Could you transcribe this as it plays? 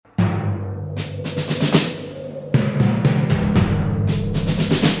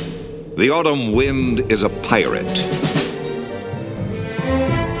The autumn wind is a pirate.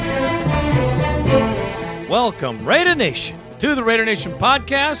 Welcome, Raider Nation, to the Raider Nation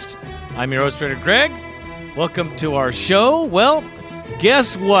podcast. I'm your host, Raider Greg. Welcome to our show. Well,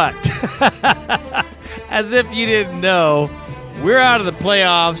 guess what? As if you didn't know, we're out of the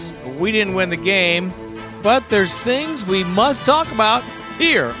playoffs. We didn't win the game, but there's things we must talk about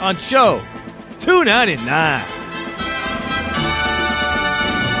here on show 299.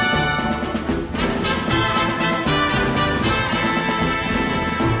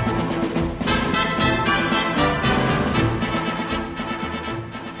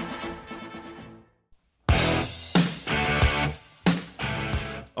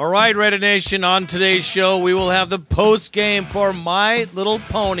 All right, Raider Nation, on today's show, we will have the post-game for My Little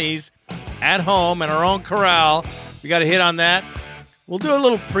Ponies at home in our own corral. We got to hit on that. We'll do a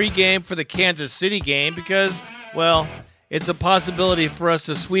little pregame for the Kansas City game because, well, it's a possibility for us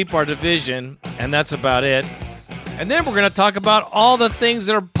to sweep our division, and that's about it. And then we're going to talk about all the things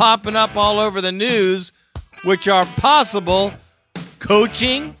that are popping up all over the news, which are possible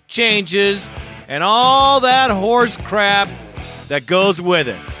coaching changes and all that horse crap that goes with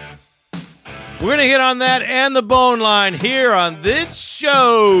it. We're going to hit on that and the bone line here on this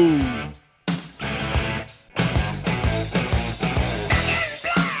show.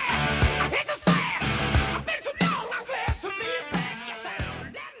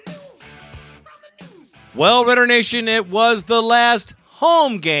 Well, Raider Nation, it was the last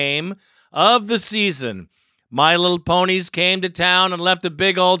home game of the season. My Little Ponies came to town and left a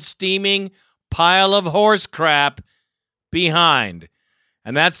big old steaming pile of horse crap behind.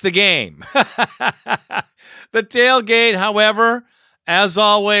 And that's the game. The tailgate, however, as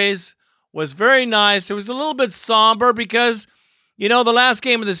always, was very nice. It was a little bit somber because, you know, the last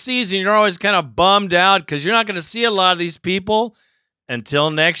game of the season, you're always kind of bummed out because you're not going to see a lot of these people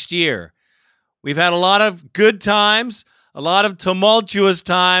until next year. We've had a lot of good times, a lot of tumultuous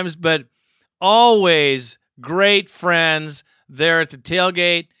times, but always great friends there at the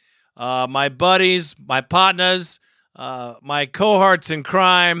tailgate. My buddies, my partners, my cohorts in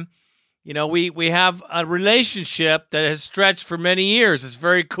crime. You know, we have a relationship that has stretched for many years. It's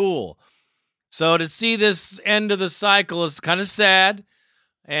very cool. So to see this end of the cycle is kind of sad.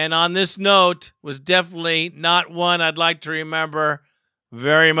 And on this note, was definitely not one I'd like to remember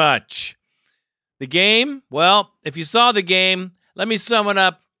very much. The game, well, if you saw the game, let me sum it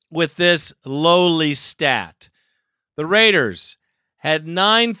up with this lowly stat. The Raiders had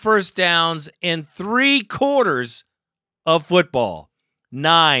 9 first downs in 3 quarters of football.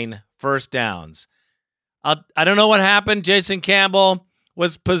 9 first downs. I don't know what happened. Jason Campbell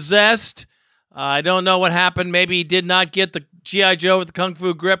was possessed. I don't know what happened. Maybe he did not get the G.I. Joe with the Kung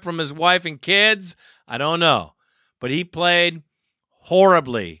Fu grip from his wife and kids. I don't know. But he played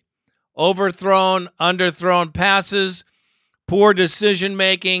horribly. Overthrown, underthrown passes, poor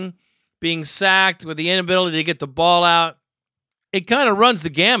decision-making, being sacked with the inability to get the ball out. It kind of runs the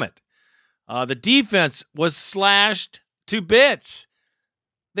gamut. The defense was slashed to bits.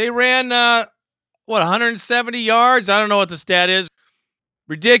 They ran, 170 yards? I don't know what the stat is.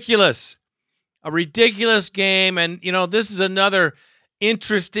 Ridiculous. A ridiculous game. And, you know, this is another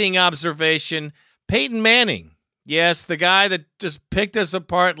interesting observation. Peyton Manning, yes, the guy that just picked us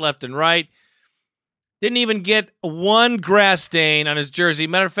apart left and right, didn't even get one grass stain on his jersey.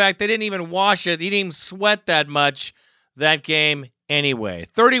 Matter of fact, they didn't even wash it. He didn't even sweat that much that game anyway.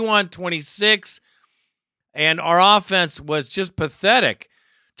 31-26. And our offense was just pathetic.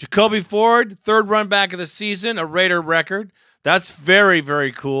 Jacoby Ford, 3rd run back of the season, a Raider record. That's very,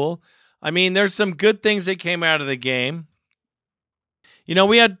 very cool. I mean, there's some good things that came out of the game. You know,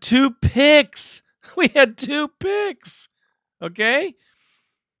 we had 2 picks. Okay?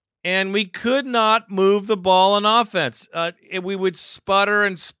 And we could not move the ball on offense. We would sputter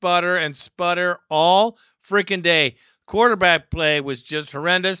and sputter and sputter all freaking day. Quarterback play was just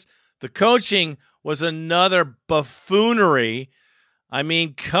horrendous. The coaching was another buffoonery. I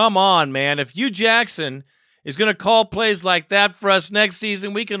mean, come on, man. If Hugh Jackson is going to call plays like that for us next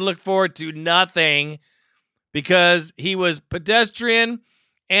season, we can look forward to nothing because he was pedestrian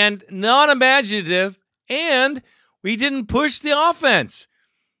and non-imaginative, and we didn't push the offense.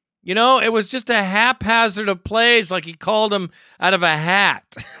 You know, it was just a haphazard of plays like he called them out of a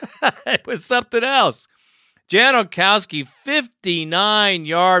hat. It was something else. Janowski,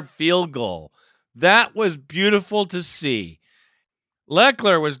 59-yard field goal. That was beautiful to see.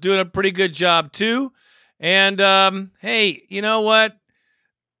 Leckler was doing a pretty good job too. And, hey, you know what?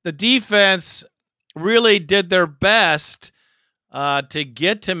 The defense really did their best to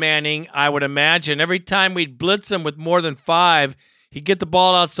get to Manning, I would imagine. Every time we'd blitz him with more than 5, he'd get the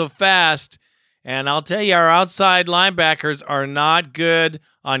ball out so fast. And I'll tell you, our outside linebackers are not good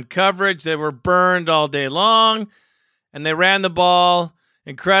on coverage. They were burned all day long, and they ran the ball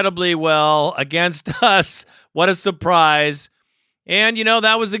incredibly well against us. What a surprise. And,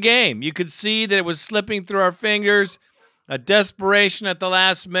 that was the game. You could see that it was slipping through our fingers. A desperation at the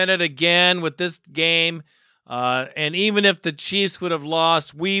last minute again with this game. And even if the Chiefs would have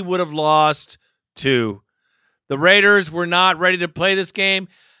lost, we would have lost too. The Raiders were not ready to play this game.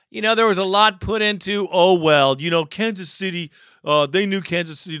 There was a lot put into, Kansas City, they knew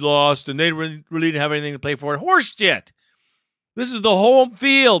Kansas City lost, and they really didn't have anything to play for. Horse shit. This is the home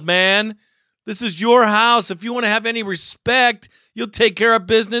field, man. This is your house. If you want to have any respect, you'll take care of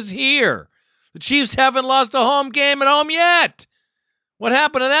business here. The Chiefs haven't lost a home game at home yet. What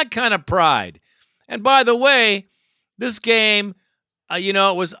happened to that kind of pride? And by the way, this game,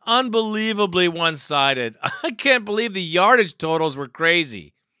 it was unbelievably one-sided. I can't believe the yardage totals were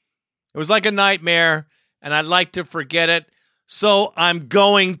crazy. It was like a nightmare, and I'd like to forget it, so I'm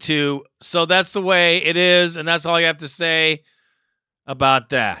going to. So that's the way it is, and that's all you have to say about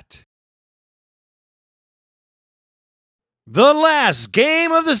that. The last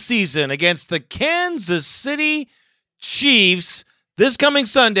game of the season against the Kansas City Chiefs this coming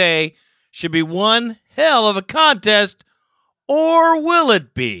Sunday should be one hell of a contest, or will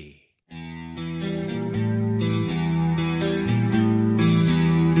it be?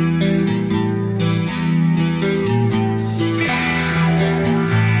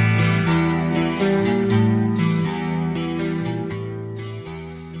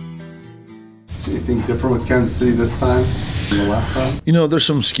 Anything different with Kansas City this time than the last time? There's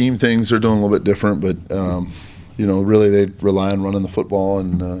some scheme things they're doing a little bit different, but really they rely on running the football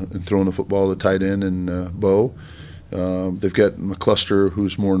and throwing the football to tight end and Bo. They've got McCluster,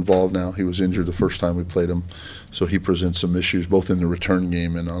 who's more involved now. He was injured the first time we played him, so he presents some issues both in the return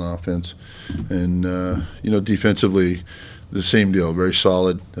game and on offense. And defensively, the same deal, very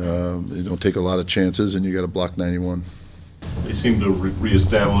solid. You don't take a lot of chances, and you got to block 91. They seem to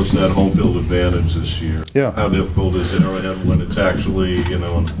reestablish that home field advantage this year. Yeah. How difficult is it when it's actually, and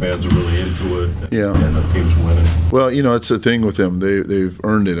the fans are really into it, yeah, and the team's winning? Well, it's the thing with them. They've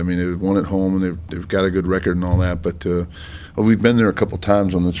earned it. I mean, they've won at home, and they've got a good record and all that. But we've been there a couple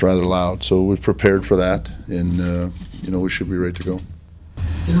times when it's rather loud, so we've prepared for that, and we should be ready to go.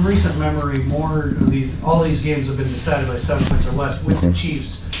 In recent memory, all these games have been decided by 7 points or less with the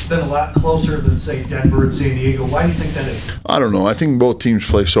Chiefs. Been a lot closer than, say, Denver and San Diego. Why do you think that is? I don't know. I think both teams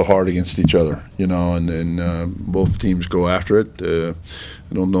play so hard against each other, and both teams go after it.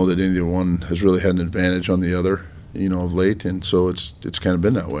 I don't know that either one has really had an advantage on the other, of late, and so it's kind of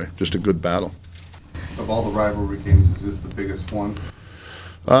been that way. Just a good battle. Of all the rivalry games, is this the biggest one?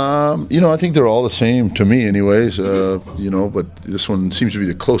 I think they're all the same to me anyways, but this one seems to be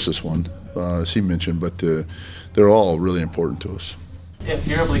the closest one, as he mentioned, but they're all really important to us. If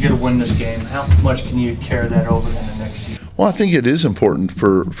you're able to get a win this game, how much can you carry that over into next year? Well, I think it is important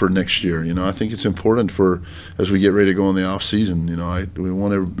for next year. I think it's important for as we get ready to go in the off season. We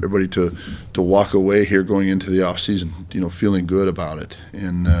want everybody to walk away here going into the off season, feeling good about it.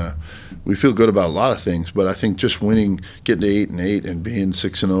 And we feel good about a lot of things, but I think just winning, getting to 8-8 and being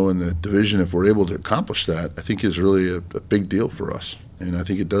 6-0 in the division, if we're able to accomplish that, I think is really a big deal for us. And I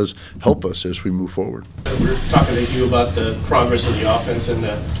think it does help us as we move forward. We were talking to you about the progress of the offense and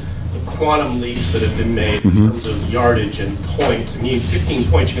the quantum leaps that have been made in terms of yardage and points. 15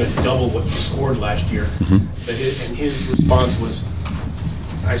 points, you're going to double what you scored last year. But his response was,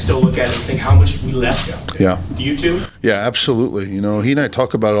 I still look at it and think how much we left out there. Yeah. Do you too? Yeah, absolutely. He and I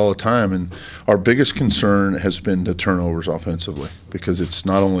talk about it all the time, and our biggest concern has been the turnovers offensively, because it's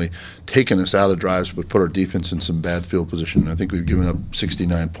not only taken us out of drives but put our defense in some bad field position. I think we've given up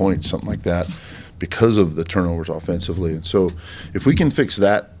 69 points, something like that, because of the turnovers offensively. And so if we can fix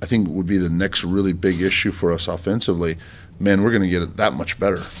that, I think would be the next really big issue for us offensively. Man, we're going to get it that much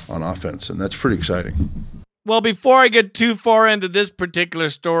better on offense, and that's pretty exciting. Well, before I get too far into this particular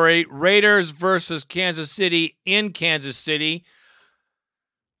story, Raiders versus Kansas City in Kansas City,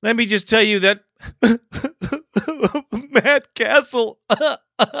 let me just tell you that Matt Castle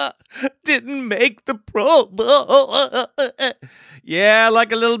didn't make the Pro Bowl. Yeah,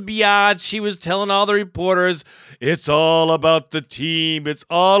 like a little biatch, she was telling all the reporters, it's all about the team. It's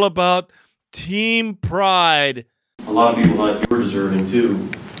all about team pride. A lot of people thought you were deserving too.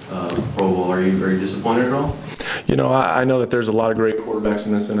 Pro Bowl. Are you very disappointed at all? I know that there's a lot of great quarterbacks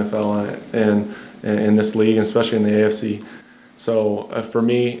in this NFL and in this league, and especially in the AFC. So for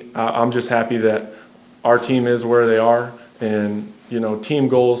me, I'm just happy that our team is where they are, and team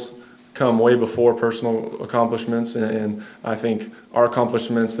goals come way before personal accomplishments, and I think our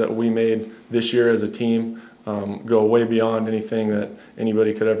accomplishments that we made this year as a team go way beyond anything that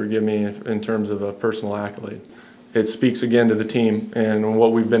anybody could ever give me in terms of a personal accolade. It speaks again to the team and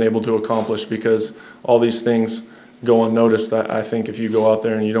what we've been able to accomplish, because all these things go unnoticed. I think if you go out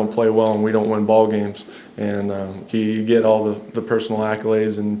there and you don't play well and we don't win ball games, and you get all the personal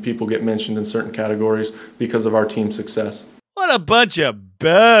accolades and people get mentioned in certain categories because of our team's success. What a bunch of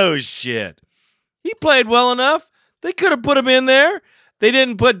bullshit. He played well enough. They could have put him in there. They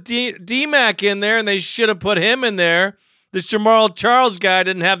didn't put D-Mac in there, and they should have put him in there. This Jamal Charles guy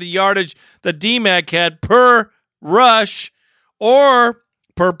didn't have the yardage that D-Mac had per rush or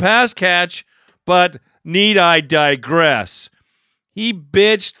per pass catch, but need I digress? He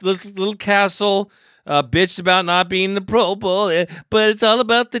bitched, this little Castle bitched about not being in the Pro Bowl, but it's all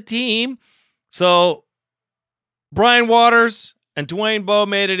about the team. So Brian Waters and Dwayne Bowe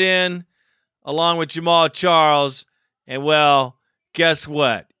made it in, along with Jamal Charles, and well, guess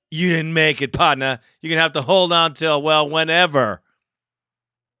what? You didn't make it, partner. You're going to have to hold on till, well, whenever.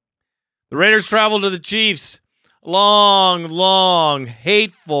 The Raiders travel to the Chiefs. Long,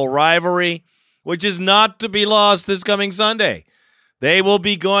 hateful rivalry, which is not to be lost this coming Sunday. They will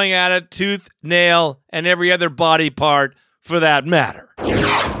be going at it tooth, nail, and every other body part for that matter.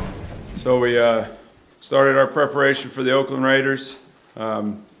 So we started our preparation for the Oakland Raiders,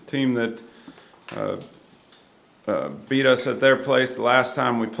 team that beat us at their place the last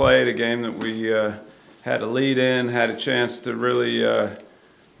time we played, a game that we had a lead in, had a chance to really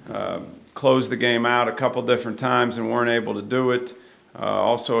close the game out a couple different times and weren't able to do it.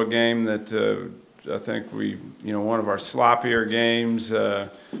 Also a game that I think one of our sloppier games,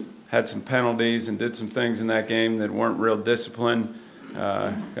 had some penalties and did some things in that game that weren't real disciplined,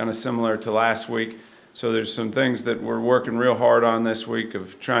 kind of similar to last week. So there's some things that we're working real hard on this week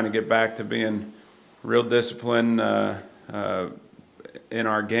of trying to get back to being real disciplined in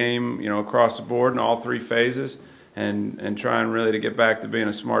our game, across the board in all three phases, and trying really to get back to being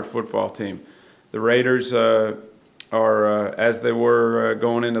a smart football team. The Raiders are, as they were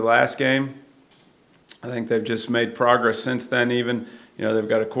going into the last game, I think they've just made progress since then even. They've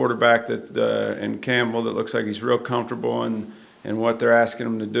got a quarterback that in Campbell that looks like he's real comfortable in what they're asking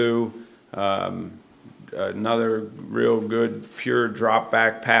him to do. Another real good, pure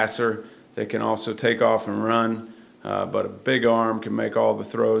drop-back passer that can also take off and run, but a big arm, can make all the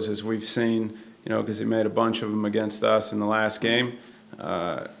throws as we've seen, because he made a bunch of them against us in the last game.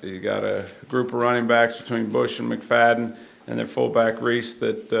 You got a group of running backs between Bush and McFadden and their fullback Reese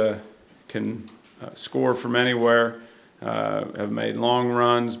that can score from anywhere, have made long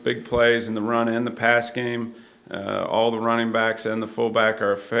runs, big plays in the run and the pass game. All the running backs and the fullback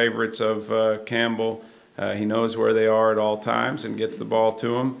are favorites of Campbell. He knows where they are at all times and gets the ball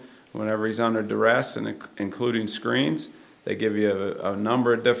to him whenever he's under duress, and including screens. They give you a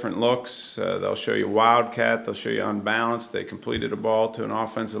number of different looks. They'll show you wildcat. They'll show you unbalanced. They completed a ball to an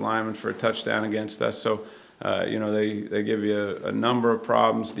offensive lineman for a touchdown against us. So, they give you a number of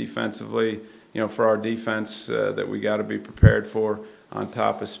problems defensively, for our defense that we got to be prepared for, on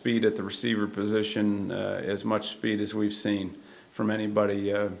top of speed at the receiver position, as much speed as we've seen from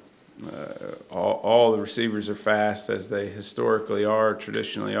anybody. All the receivers are fast, as they historically are,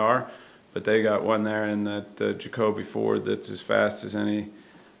 traditionally are, but they got one there in that Jacoby Ford that's as fast as any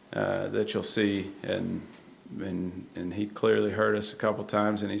that you'll see, and he clearly hurt us a couple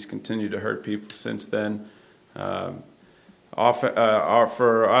times, and he's continued to hurt people since then. For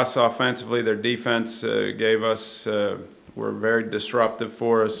us offensively, their defense were very disruptive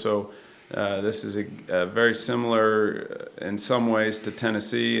for us, so this is a very similar in some ways to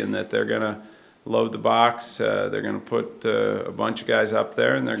Tennessee, in that they're going to load the box. They're going to put a bunch of guys up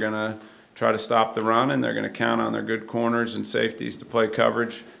there, and they're going to try to stop the run, and they're going to count on their good corners and safeties to play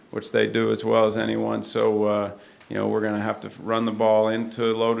coverage, which they do as well as anyone. So, we're going to have to run the ball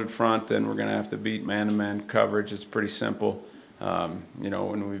into loaded front, and we're going to have to beat man-to-man coverage. It's pretty simple,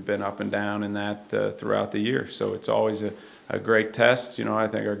 when we've been up and down in that throughout the year. So it's always a great test. I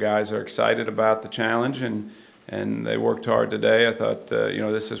think our guys are excited about the challenge, and they worked hard today. I thought,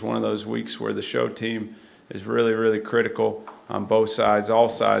 this is one of those weeks where the show team is really, really critical on both sides, all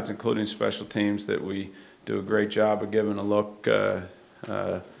sides, including special teams, that we do a great job of giving a look, a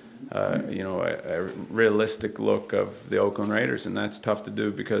realistic look of the Oakland Raiders, and that's tough to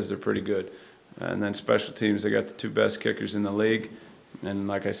do because they're pretty good. And then special teams, they got the two best kickers in the league, and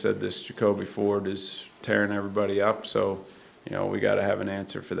like I said, this Jacoby Ford is tearing everybody up, so we got to have an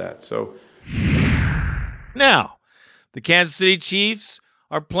answer for that. So now, the Kansas City Chiefs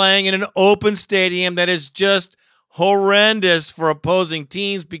are playing in an open stadium that is just horrendous for opposing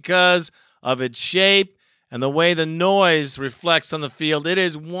teams because of its shape and the way the noise reflects on the field. It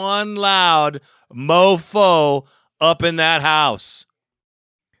is one loud mofo up in that house.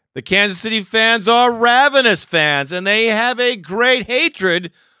 The Kansas City fans are ravenous fans, and they have a great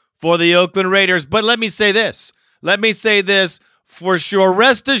hatred for the Oakland Raiders. But let me say this. Let me say this for sure.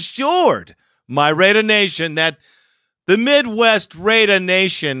 Rest assured, my Raider Nation, that the Midwest Raider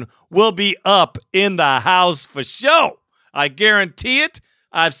Nation will be up in the house for sure. I guarantee it.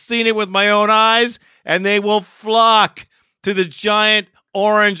 I've seen it with my own eyes, and they will flock to the giant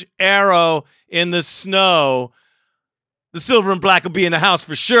orange arrow in the snow. The silver and black will be in the house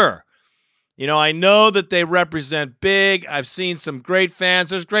for sure. You know, I know that they represent big. I've seen some great fans.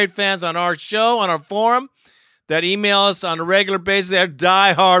 There's great fans on our show, on our forum, that email us on a regular basis. They're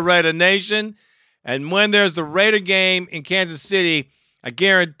diehard Raider Nation. And when there's the Raider game in Kansas City, I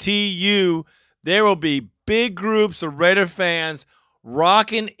guarantee you there will be big groups of Raider fans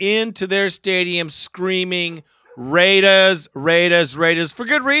rocking into their stadium screaming, Raiders, Raiders, Raiders, for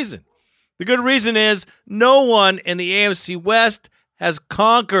good reason. The good reason is no one in the AFC West has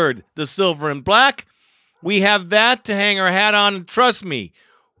conquered the silver and black. We have that to hang our hat on, and trust me,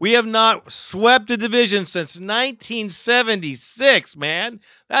 we have not swept a division since 1976, man.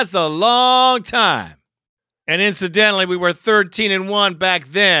 That's a long time. And incidentally, we were 13-1 back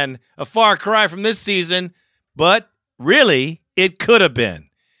then, a far cry from this season, but really, it could have been.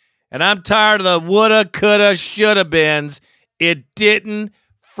 And I'm tired of the woulda, coulda, shoulda beens. It didn't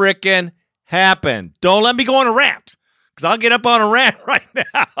frickin' happen. Don't let me go on a rant, because I'll get up on a rant right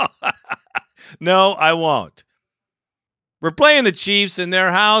now. No, I won't. We're playing the Chiefs in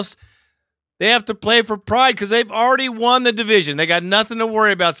their house. They have to play for pride because they've already won the division. They got nothing to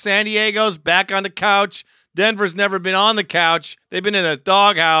worry about. San Diego's back on the couch. Denver's never been on the couch. They've been in a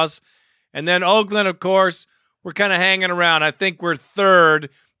doghouse. And then Oakland, of course, we're kind of hanging around. I think we're third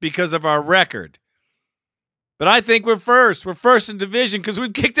because of our record. But I think we're first. We're first in division because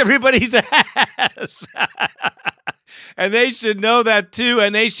we've kicked everybody's ass. And they should know that too,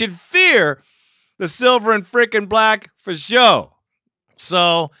 and they should fear the silver and frickin' black for show.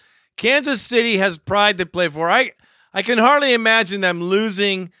 So Kansas City has pride to play for. I can hardly imagine them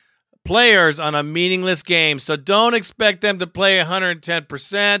losing players on a meaningless game. So don't expect them to play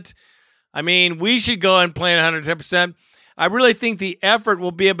 110%. I mean, we should go and play 110%. I really think the effort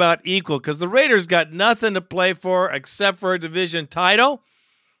will be about equal because the Raiders got nothing to play for except for a division title.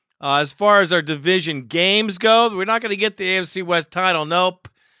 As far as our division games go, we're not going to get the AFC West title. Nope.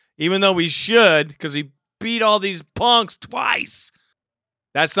 Even though we should, because he beat all these punks twice.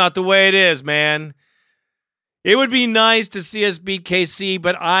 That's not the way it is, man. It would be nice to see us beat KC,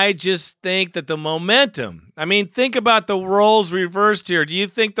 but I just think that the momentum, I mean, think about the roles reversed here. Do you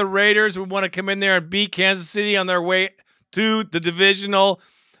think the Raiders would want to come in there and beat Kansas City on their way to the divisional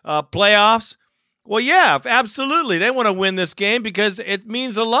playoffs? Well, yeah, absolutely. They want to win this game because it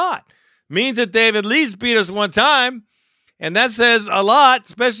means a lot. It means that they've at least beat us one time. And that says a lot,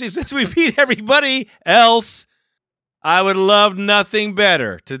 especially since we beat everybody else. I would love nothing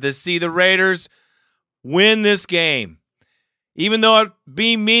better to see the Raiders win this game. Even though it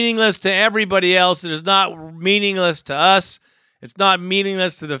be meaningless to everybody else, it is not meaningless to us. It's not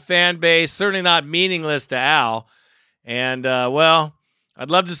meaningless to the fan base. Certainly not meaningless to Al. And, well, I'd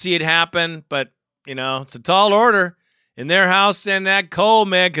love to see it happen. But, you know, it's a tall order in their house and that cold,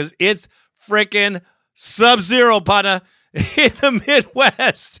 man, because it's freaking sub-zero, partner. In the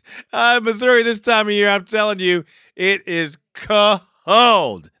Midwest, Missouri this time of year, I'm telling you, it is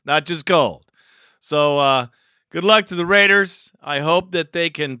cold, not just cold. So good luck to the Raiders. I hope that they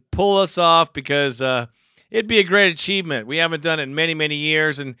can pull us off because it'd be a great achievement. We haven't done it in many, many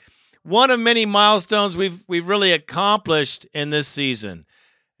years, and one of many milestones we've really accomplished in this season.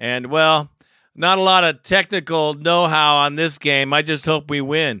 And, well, not a lot of technical know-how on this game. I just hope we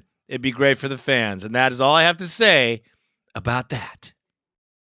win. It'd be great for the fans, and that is all I have to say about that.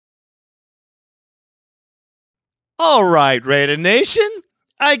 All right, Raider Nation.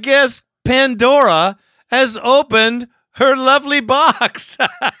 I guess Pandora has opened her lovely box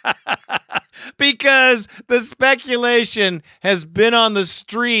because the speculation has been on the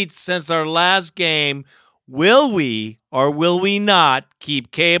streets since our last game. Will we or will we not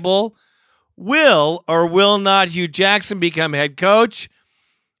keep Cable? Will or will not Hugh Jackson become head coach?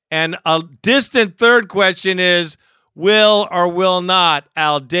 And a distant third question is, will or will not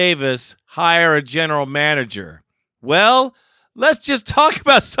Al Davis hire a general manager? Well, let's just talk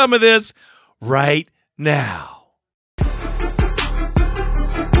about some of this right now.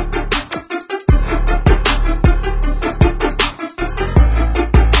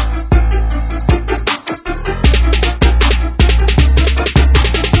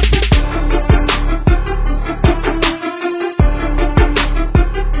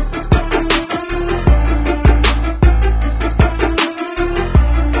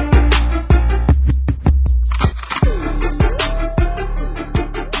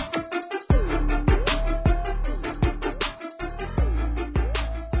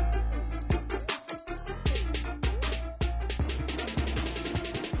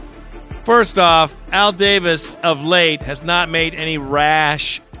 First off, Al Davis of late has not made any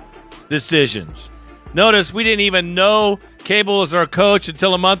rash decisions. Notice we didn't even know Cable was our coach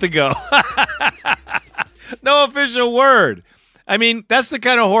until a month ago. No official word. I mean, that's the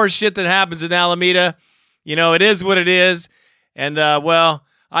kind of horse shit that happens in Alameda. You know, it is what it is. And, well,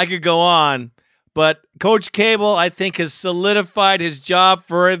 I could go on. But Coach Cable, I think, has solidified his job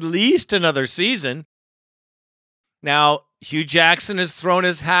for at least another season. Now, Hugh Jackson has thrown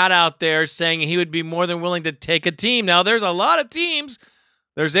his hat out there saying he would be more than willing to take a team. Now, there's a lot of teams.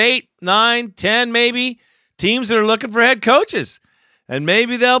 There's 8, 9, 10 maybe teams that are looking for head coaches. And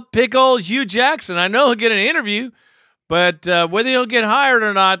maybe they'll pick old Hugh Jackson. I know he'll get an interview, but whether he'll get hired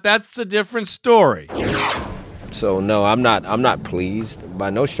or not, that's a different story. So no, I'm not pleased by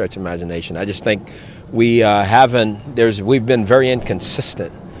no stretch of imagination. I just think we've been very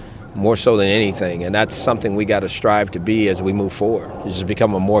inconsistent, more so than anything, and that's something we got to strive to be as we move forward. Is just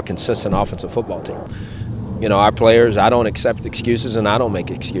become a more consistent offensive football team. You know, our players, I don't accept excuses and I don't make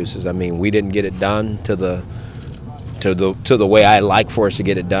excuses. I mean, we didn't get it done to the way I like for us to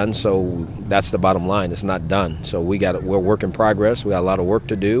get it done, so that's the bottom line. It's not done. So we're work in progress. We got a lot of work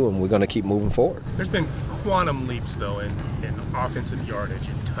to do, and we're going to keep moving forward. There's been quantum leaps, though, in offensive yardage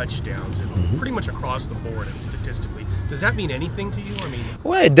and touchdowns and pretty much across the board and statistically. Does that mean anything to you? I mean,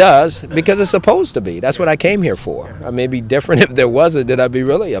 well, it does, because it's supposed to be. That's what I came here for. I may be different if there wasn't, then I'd be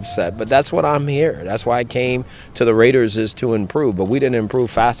really upset. But that's what I'm here. That's why I came to the Raiders, is to improve. But we didn't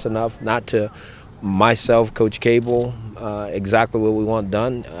improve fast enough, not to myself, Coach Cable, exactly what we want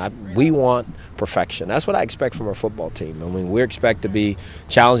done. We want perfection. That's what I expect from our football team. I mean, we expect to be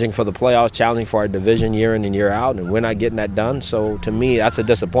challenging for the playoffs, challenging for our division year in and year out, and we're not getting that done. So to me, that's a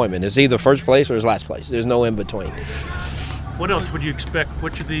disappointment. It's either first place or it's last place. There's no in between. What else would you expect?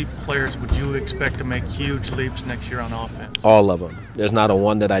 Which of the players would you expect to make huge leaps next year on offense? All of them. There's not a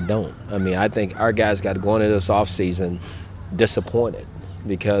one that I don't. I mean, I think our guys got to go into this offseason disappointed,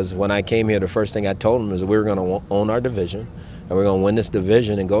 because when I came here, the first thing I told them is that we were going to own our division and we're going to win this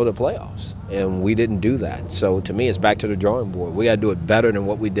division and go to the playoffs. And we didn't do that. So to me, it's back to the drawing board. We got to do it better than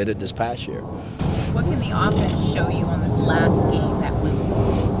what we did it this past year. What can the offense show you on this last game that would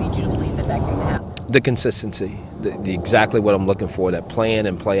lead you to believe that can happen? The consistency, the exactly what I'm looking for, that play in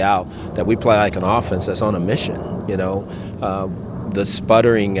and play out, that we play like an offense that's on a mission, you know. The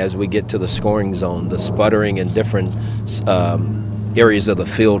sputtering as we get to the scoring zone, the sputtering in different areas of the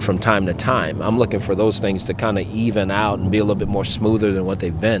field from time to time. I'm looking for those things to kind of even out and be a little bit more smoother than what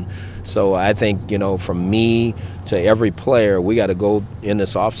they've been. So I think, you know, from me to every player, we got to go in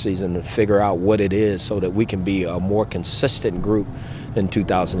this offseason and figure out what it is so that we can be a more consistent group in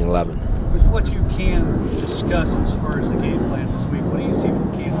 2011. With what you can discuss as far as the game plan this week, what do you see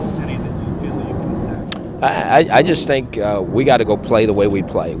from Kansas City that you feel that you can attack? I just think we got to go play the way we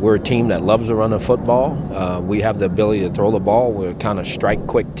play. We're a team that loves to run the football. We have the ability to throw the ball. We're a kind of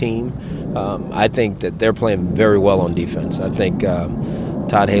strike-quick team. I think that they're playing very well on defense. I think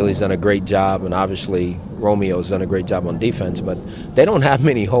Todd Haley's done a great job, and obviously Romeo's done a great job on defense, but they don't have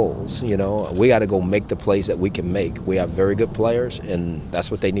many holes, you know. We got to go make the plays that we can make. We have very good players, and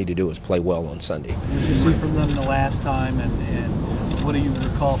that's what they need to do, is play well on Sunday. What did you see from them the last time, and what do you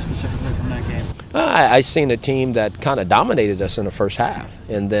recall specifically from that game? I seen a team that kind of dominated us in the first half,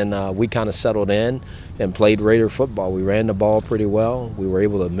 and then we kind of settled in and played Raider football. We ran the ball pretty well. We were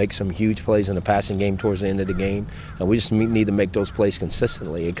able to make some huge plays in the passing game towards the end of the game, and we just need to make those plays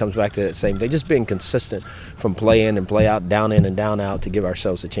consistently. It comes back to that same thing, just being consistent from play in and play out, down in and down out, to give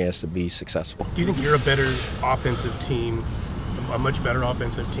ourselves a chance to be successful. Do you think you're a better offensive team, a much better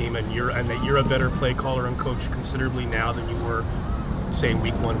offensive team, and that you're a better play caller and coach considerably now than you were, say,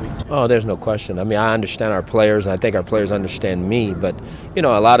 week 1, week 2? Oh, there's no question. I mean, I understand our players, and I think our players understand me, but, you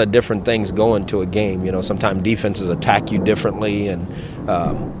know, a lot of different things go into a game. You know, sometimes defenses attack you differently, and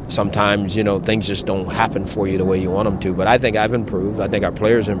sometimes, you know, things just don't happen for you the way you want them to. But I think I've improved. I think our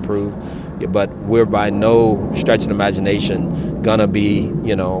players improved. But we're by no stretch of the imagination going to be,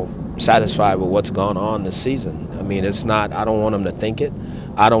 you know, satisfied with what's gone on this season. I mean, it's not, I don't want them to think it.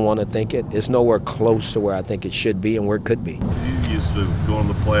 I don't want to think it. It's nowhere close to where I think it should be and where it could be. You used to go in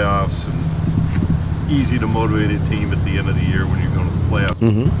the playoffs, and it's easy to motivate a team at the end of the year when you're going to the playoffs.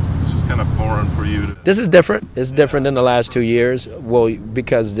 Mm-hmm. This is kind of foreign for you. This is different. It's different than the last 2 years. Well,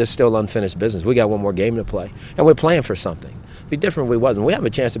 because there's still unfinished business. We got one more game to play, and we're playing for something. It'd be different if we wasn't. We have a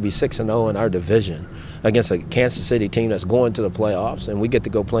chance to be 6-0 in our division against a Kansas City team that's going to the playoffs, and we get to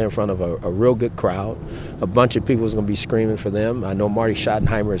go play in front of a real good crowd. A bunch of people is going to be screaming for them. I know Marty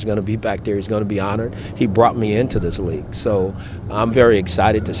Schottenheimer is going to be back there. He's going to be honored. He brought me into this league, so I'm very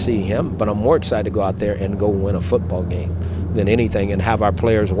excited to see him, but I'm more excited to go out there and go win a football game. than anything, and have our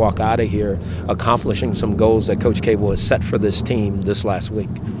players walk out of here accomplishing some goals that Coach Cable has set for this team this last week.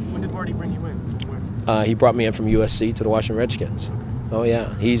 When did Marty bring you in? Where? He brought me in from USC to the Washington Redskins. Oh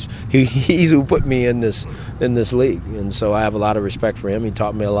yeah, he's who put me in this league, and so I have a lot of respect for him. He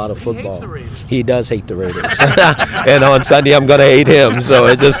taught me a lot of football. He hates the Raiders. He does hate the Raiders, and on Sunday I'm going to hate him.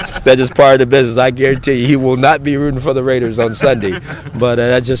 So that's just part of the business. I guarantee you, he will not be rooting for the Raiders on Sunday, but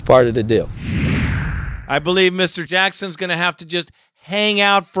that's just part of the deal. I believe Mr. Jackson's going to have to just hang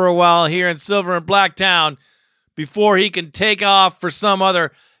out for a while here in Silver and Blacktown before he can take off for some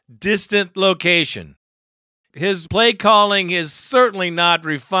other distant location. His play calling is certainly not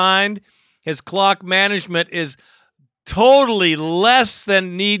refined. His clock management is totally less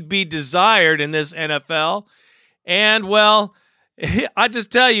than need be desired in this NFL. And, well, I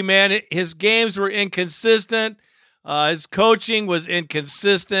just tell you, man, his games were inconsistent. His coaching was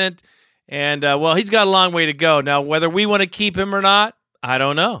inconsistent. And, well, he's got a long way to go. Now, whether we want to keep him or not, I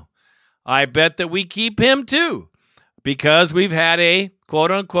don't know. I bet that we keep him too, because we've had a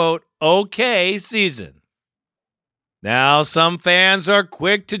quote-unquote okay season. Now, some fans are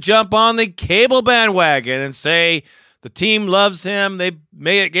quick to jump on the Cable bandwagon and say the team loves him, they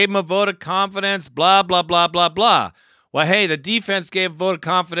gave him a vote of confidence, blah, blah, blah, blah, blah. Well, hey, the defense gave a vote of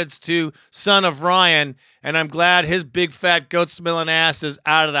confidence to son of Ryan, and I'm glad his big fat goat-smelling ass is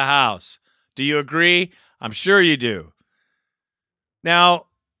out of the house. Do you agree? I'm sure you do. Now,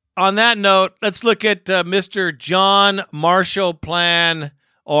 on that note, let's look at Mr. John Marshall Plan,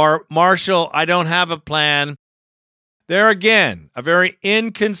 or Marshall, I don't have a plan. There again, a very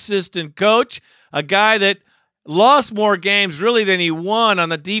inconsistent coach, a guy that lost more games really than he won on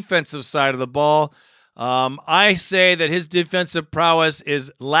the defensive side of the ball. I say that his defensive prowess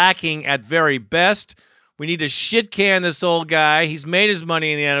is lacking at very best. We need to shit can this old guy. He's made his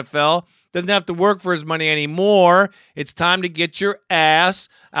money in the NFL. Doesn't have to work for his money anymore. It's time to get your ass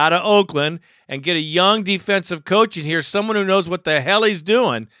out of Oakland and get a young defensive coach in here. Someone who knows what the hell he's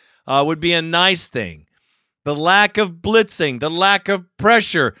doing would be a nice thing. The lack of blitzing, the lack of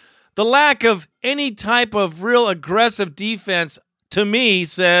pressure, the lack of any type of real aggressive defense, to me,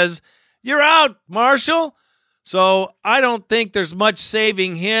 says, you're out, Marshall. So I don't think there's much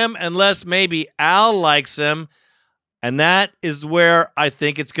saving him unless maybe Al likes him, and that is where I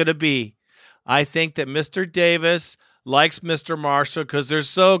think it's going to be. I think that Mr. Davis likes Mr. Marshall because they're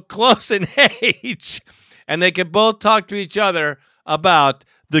so close in age, and they can both talk to each other about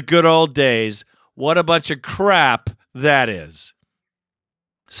the good old days. What a bunch of crap that is.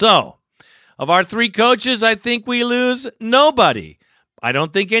 So, of our three coaches, I think we lose nobody. I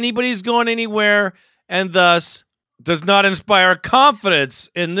don't think anybody's going anywhere, and thus does not inspire confidence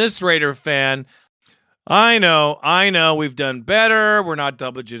in this Raider fan. I know, we've done better. We're not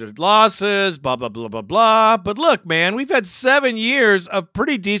double-digit losses, blah, blah, blah, blah, blah. But look, man, we've had 7 years of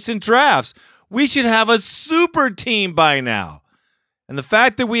pretty decent drafts. We should have a super team by now. And the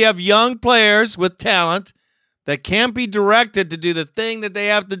fact that we have young players with talent that can't be directed to do the thing that they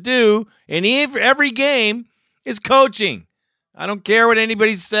have to do in every game is coaching. I don't care what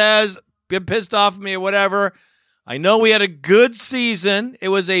anybody says, get pissed off at me or whatever. I know we had a good season. It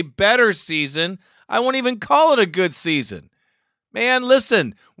was a better season. I won't even call it a good season. Man,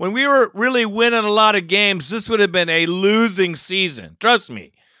 listen, when we were really winning a lot of games, this would have been a losing season. Trust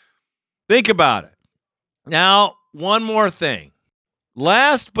me. Think about it. Now, one more thing.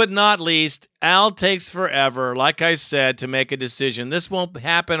 Last but not least, Al takes forever, like I said, to make a decision. This won't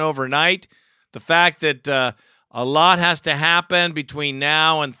happen overnight. The fact that a lot has to happen between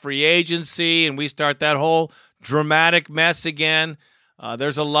now and free agency, and we start that whole dramatic mess again,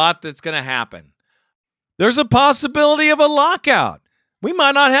 there's a lot that's going to happen. There's a possibility of a lockout. We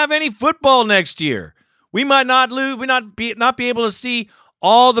might not have any football next year. We might not be able to see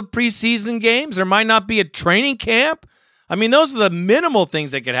all the preseason games. There might not be a training camp. I mean, those are the minimal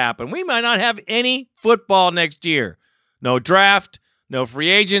things that could happen. We might not have any football next year. No draft, no free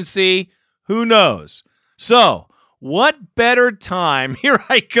agency. Who knows? So, what better time? Here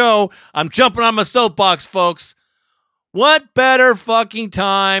I go. I'm jumping on my soapbox, folks. What better fucking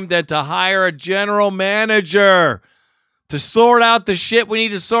time than to hire a general manager to sort out the shit we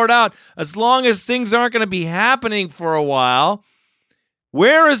need to sort out? As long as things aren't going to be happening for a while,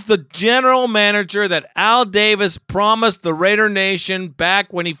 where is the general manager that Al Davis promised the Raider Nation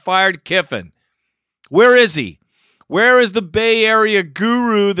back when he fired Kiffin? Where is he? Where is the Bay Area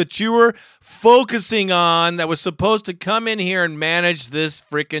guru that you were focusing on that was supposed to come in here and manage this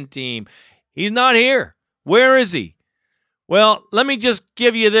freaking team? He's not here. Where is he? Well, let me just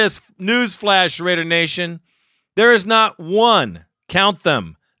give you this newsflash, Raider Nation. There is not one, count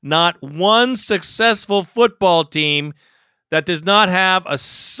them, not one successful football team that does not have a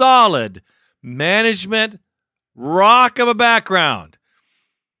solid management rock of a background.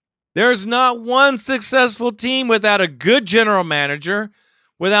 There's not one successful team without a good general manager,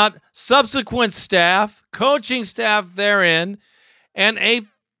 without subsequent staff, coaching staff therein, and a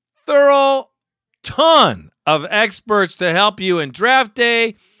thorough ton of experts to help you in draft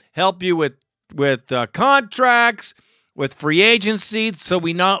day, help you with contracts, with free agency, so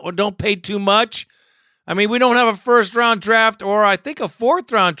we don't pay too much. I mean, we don't have a first-round draft or I think a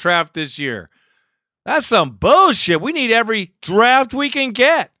fourth-round draft this year. That's some bullshit. We need every draft we can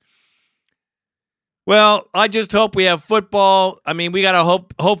get. Well, I just hope we have football. I mean, we got to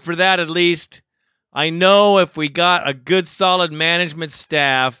hope for that at least. I know if we got a good, solid management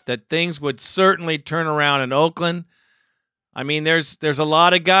staff that things would certainly turn around in Oakland. I mean, there's a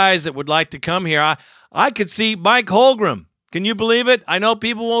lot of guys that would like to come here. I could see Mike Holmgren. Can you believe it? I know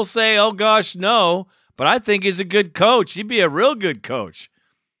people will say, oh, gosh, no, but I think he's a good coach. He'd be a real good coach.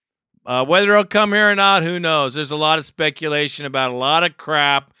 Whether he'll come here or not, who knows? There's a lot of speculation about a lot of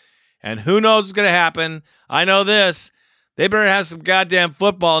crap, and who knows what's going to happen. I know this. They better have some goddamn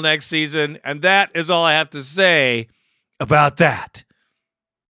football next season, and that is all I have to say about that.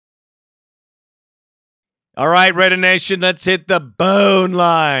 All right, Raider Nation, let's hit the bone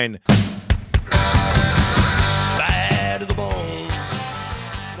line. Side of the bone.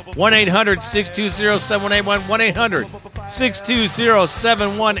 1-800-620-7181.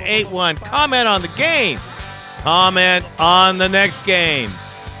 1-800-620-7181. Comment on the game. Comment on the next game,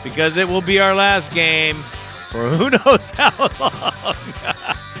 because it will be our last game for who knows how long.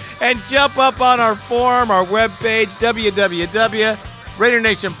 And jump up on our forum, our webpage,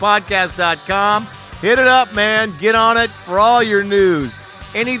 www.RaiderNationPodcast.com. Hit it up, man. Get on it for all your news.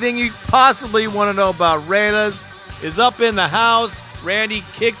 Anything you possibly want to know about Raiders is up in the house. Randy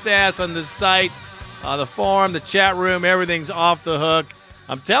kicks ass on the site, the forum, the chat room. Everything's off the hook.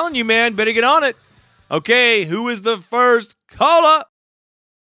 I'm telling you, man, better get on it. Okay, who is the first caller?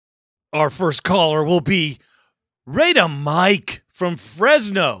 Our first caller will be Raider Mike from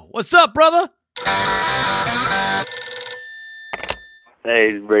Fresno. What's up, brother?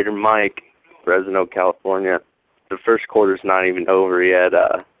 Hey, Raider Mike, Fresno, California. The first quarter's not even over yet.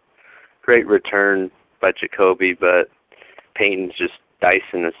 Great return by Jacoby, but Peyton's just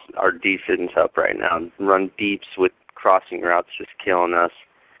dicing our defense up right now. Run deeps with crossing routes just killing us.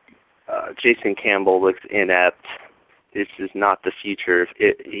 Jason Campbell looks inept. This is not the future.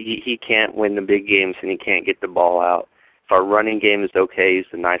 He can't win the big games and he can't get the ball out. If our running game is okay, he's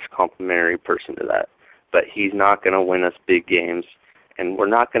a nice complementary person to that. But he's not going to win us big games, and we're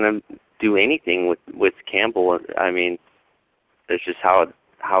not going to do anything with Campbell. I mean, that's just how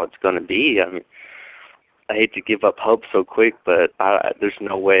it's going to be. I mean, I hate to give up hope so quick, but there's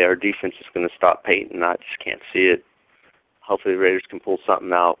no way our defense is going to stop Peyton. I just can't see it. Hopefully the Raiders can pull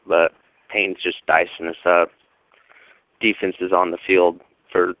something out, but Peyton's just dicing us up. Defense is on the field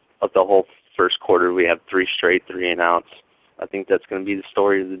for the whole first quarter. We have 3 straight 3-and-outs. I think that's going to be the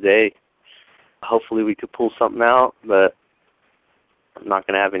story of the day. Hopefully we could pull something out, but I'm not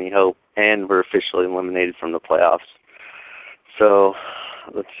going to have any hope. And we're officially eliminated from the playoffs. So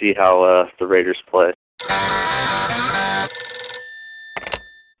let's see how the Raiders play.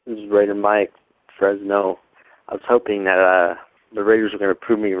 This is Raider Mike, Fresno. I was hoping that the Raiders were going to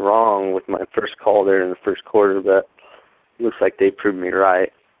prove me wrong with my first call there in the first quarter, but looks like they proved me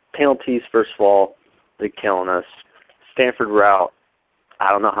right. Penalties, first of all, they're killing us. Stanford route,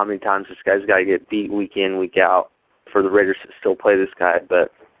 I don't know how many times this guy's got to get beat week in, week out for the Raiders to still play this guy.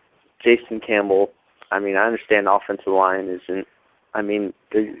 But Jason Campbell, I mean, I understand the offensive line isn't, I mean,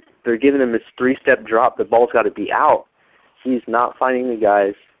 they're giving him this 3-step drop. The ball's got to be out. He's not finding the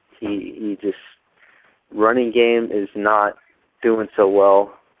guys. He just, running game is not doing so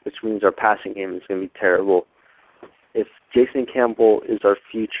well, which means our passing game is going to be terrible. If Jason Campbell is our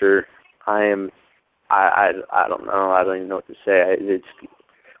future, I don't know. I don't even know what to say.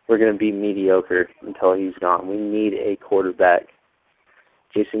 We're going to be mediocre until he's gone. We need a quarterback.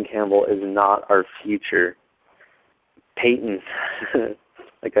 Jason Campbell is not our future. Peyton,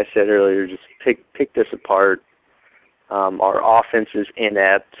 like I said earlier, just picked us apart. Our offense is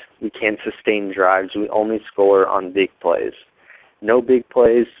inept. We can't sustain drives. We only score on big plays. No big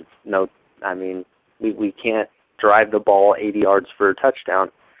plays. No, I mean, we can't drive the ball 80 yards for a touchdown.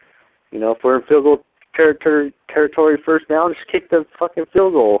 You know, if we're in field goal territory first down, just kick the fucking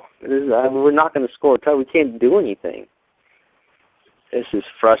field goal. We're not going to score. We can't do anything. This is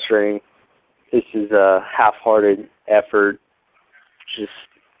frustrating. This is a half-hearted effort. Just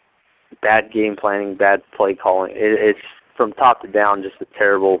bad game planning, bad play calling. It's from top to down just a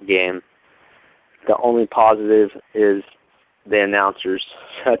terrible game. The only positive is the announcers.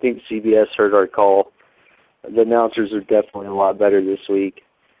 I think CBS heard our call. The announcers are definitely a lot better this week.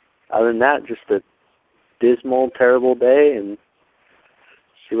 Other than that, just a dismal, terrible day, and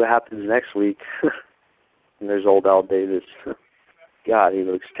see what happens next week. And there's old Al Davis. God, he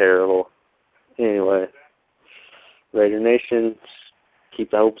looks terrible. Anyway, Raider Nation,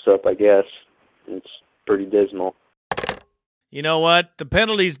 keep the hopes up, I guess. It's pretty dismal. You know what? The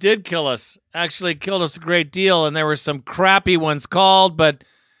penalties did kill us. Actually killed us a great deal, and there were some crappy ones called, but,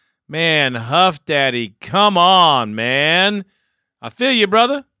 man, Huff Daddy, come on, man. I feel you,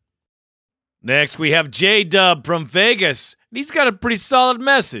 brother. Next, we have J-Dub from Vegas, and he's got a pretty solid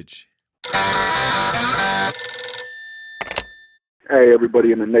message. Hey,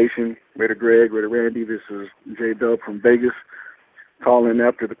 everybody in the nation. Raider Greg, Raider Randy, this is J-Dub from Vegas, calling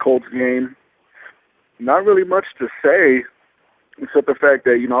after the Colts game. Not really much to say, except the fact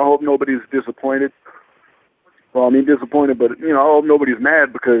that, I hope nobody's disappointed. Well, I mean disappointed, but, I hope nobody's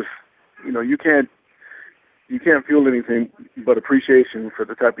mad because, you can't feel anything but appreciation for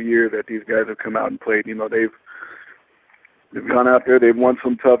the type of year that these guys have come out and played. They've gone out there, they've won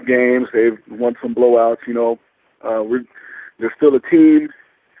some tough games, they've won some blowouts. They're still a team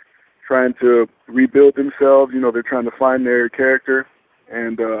trying to rebuild themselves. They're trying to find their character,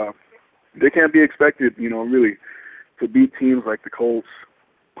 and they can't be expected, really, to beat teams like the Colts,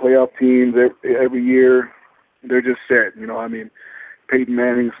 playoff teams every year. They're just set. Peyton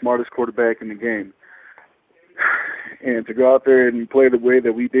Manning, smartest quarterback in the game. And to go out there and play the way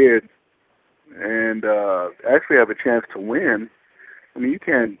that we did and actually have a chance to win, you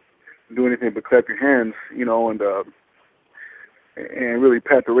can't do anything but clap your hands, and really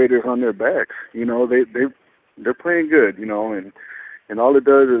pat the Raiders on their backs. They're playing good, and all it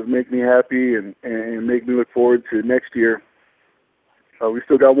does is make me happy and make me look forward to next year. We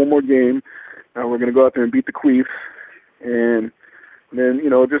still got one more game. We're going to go out there and beat the Queefs, and then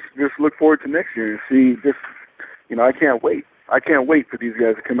just look forward to next year and see. I can't wait. I can't wait for these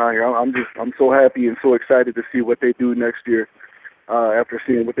guys to come out here. I'm so happy and so excited to see what they do next year after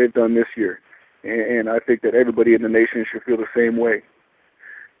seeing what they've done this year. And I think that everybody in the nation should feel the same way.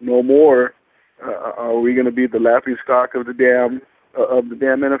 No more are we going to be the laughing stock of the damn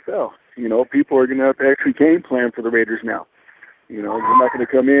NFL. People are going to have to actually game plan for the Raiders now. They're not going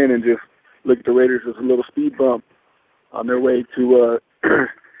to come in and just look at the Raiders as a little speed bump on their way to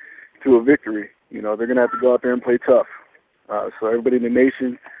to a victory. They're going to have to go out there and play tough. So everybody in the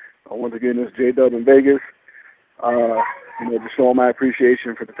nation, once again, this is J-Dub in Vegas. To show my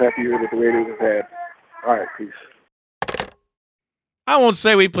appreciation for the type of year that the Raiders have had. All right, peace. I won't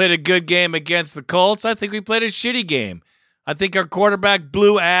say we played a good game against the Colts. I think we played a shitty game. I think our quarterback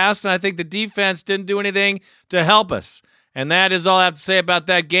blew ass, and I think the defense didn't do anything to help us. And that is all I have to say about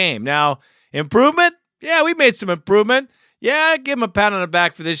that game. Now, improvement? Yeah, we made some improvement. Yeah, I'd give him a pat on the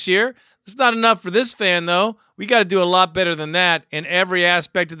back for this year. It's not enough for this fan, though. We got to do a lot better than that in every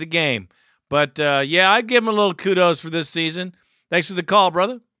aspect of the game. But, yeah, I'd give him a little kudos for this season. Thanks for the call,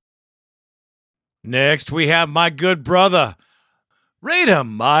 brother. Next, we have my good brother, Raider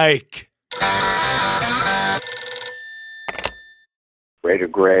Mike. Raider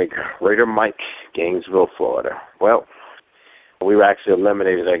Greg, Raider Mike, Gainesville, Florida. Well, we were actually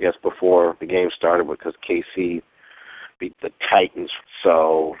eliminated, I guess, before the game started because KC beat the Titans.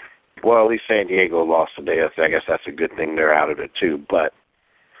 So, well, at least San Diego lost today. I guess that's a good thing. They're out of it, too. But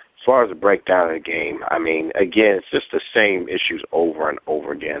as far as the breakdown of the game, again, it's just the same issues over and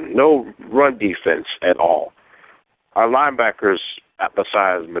over again. No run defense at all. Our linebackers,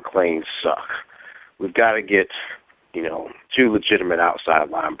 besides McLean, suck. We've got to get, two legitimate outside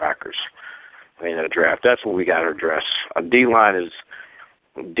linebackers in the draft. That's what we got to address. Our D-line is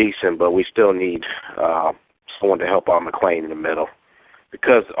decent, but we still need someone to help out McLean in the middle.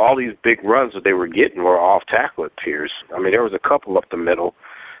 Because all these big runs that they were getting were off tackle, it appears. There was a couple up the middle.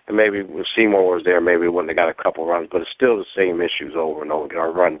 And maybe if Seymour was there, maybe we wouldn't have got a couple runs, but it's still the same issues over and over again.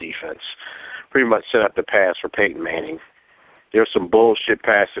 Our run defense pretty much set up the pass for Peyton Manning. There's some bullshit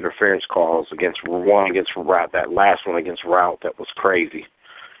pass interference calls against Route. That last one against Route, that was crazy.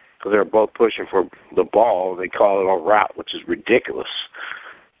 Because they were both pushing for the ball. They call it on Route, which is ridiculous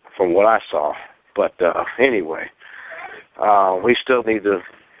from what I saw. But anyway, we still need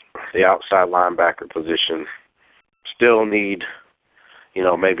the outside linebacker position. Still need,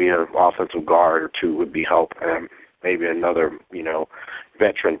 maybe an offensive guard or two would be help, and maybe another,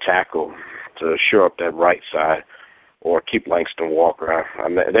 veteran tackle to shore up that right side, or keep Langston Walker.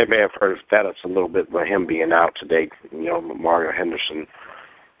 They may have heard that it's a little bit by him being out today, Mario Henderson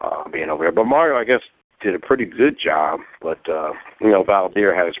being over there. But Mario, I guess, did a pretty good job, but,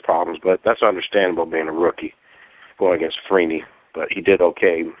 Valdir had his problems, but that's understandable being a rookie. going against Freeney, but he did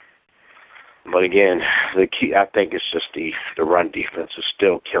okay. But again, the key, I think it's just the run defense is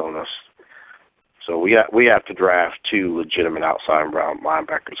still killing us. So we have to draft 2 legitimate outside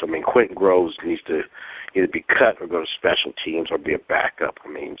linebackers. I mean, Quentin Groves needs to either be cut or go to special teams or be a backup. I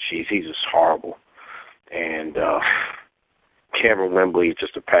mean, geez, he's just horrible. And Cameron Wembley is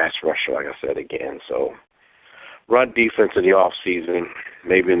just a pass rusher, like I said again. So run defense in the off season,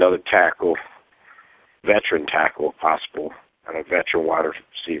 maybe another tackle, veteran tackle if possible, and a veteran wide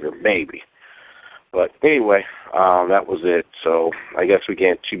receiver maybe. But anyway, that was it. So I guess we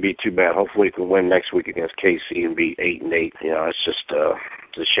can't be too bad. Hopefully we can win next week against KC and be 8-8. You know, it's just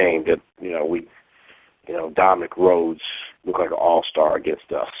it's a shame that Dominic Rhodes looked like an all-star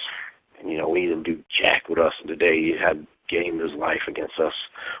against us. And he didn't do jack with us today. He had game his life against us,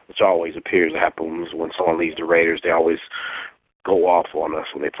 which always appears to happen when someone leaves the Raiders. They always go off on us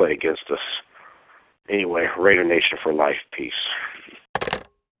when they play against us. Anyway, Raider Nation for life. Peace.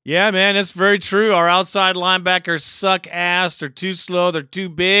 Yeah, man, it's very true. Our outside linebackers suck ass. They're too slow. They're too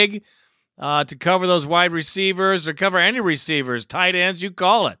big to cover those wide receivers or cover any receivers, tight ends, you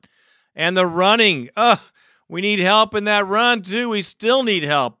call it. And the running, we need help in that run, too. We still need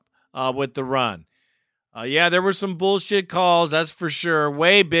help with the run. Yeah, there were some bullshit calls, that's for sure.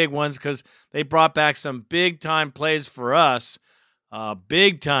 Way big ones because they brought back some big-time plays for us.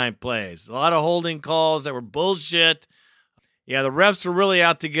 Big-time plays. A lot of holding calls that were bullshit. Yeah, the refs were really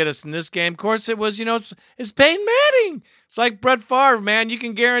out to get us in this game. Of course, it was, it's Peyton Manning. It's like Brett Favre, man. You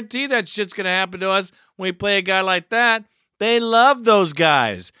can guarantee that shit's going to happen to us when we play a guy like that. They love those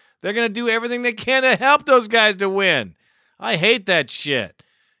guys. They're going to do everything they can to help those guys to win. I hate that shit.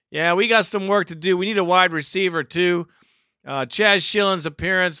 Yeah, we got some work to do. We need a wide receiver, too. Chaz Schillen's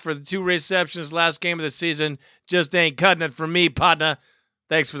appearance for the 2 receptions last game of the season just ain't cutting it for me, partner.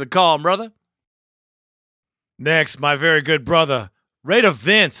 Thanks for the call, brother. Next, my very good brother, Raider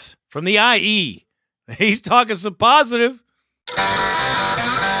Vince from the IE. He's talking some positive.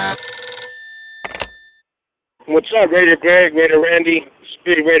 What's up, Raider Greg, Raider Randy,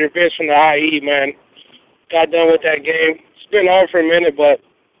 Speedy Raider Vince from the IE, man. Got done with that game. It's been on for a minute, but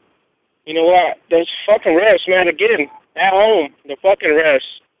you know what? Those fucking refs, man, again, at home, the fucking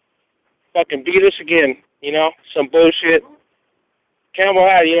refs fucking beat us again, some bullshit. Campbell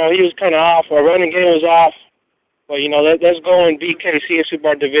had, he was kind of off. Our running game was off. But, let's go and beat KC and sweep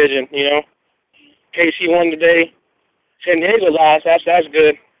our division, KC won today. San Diego lost. That's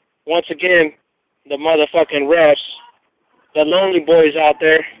good. Once again, the motherfucking refs, the lonely boys out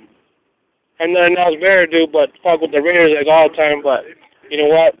there. And nothing else better to do but fuck with the Raiders like all the time. But you know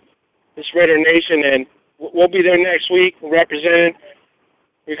what? It's Raider Nation, and we'll be there next week representing.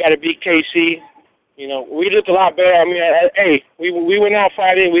 We got to beat KC. We looked a lot better. I mean, we went out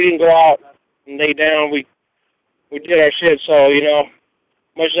fighting. We didn't go out and lay down. We did our shit, so,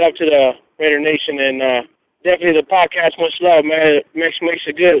 much love to the Raider Nation, and definitely the podcast, much love, man. It makes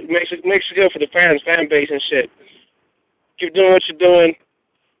it good. Makes it good for the fan base and shit. Keep doing what you're doing.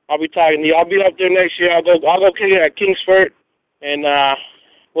 I'll be talking to you. I'll be up there next year. I'll go kick it at Kingsford, and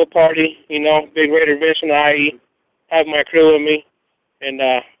we'll party, big Raider Vince from the IE. Have my crew with me, and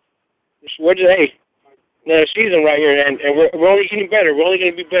we're just, another season right here, and we're only getting better. We're only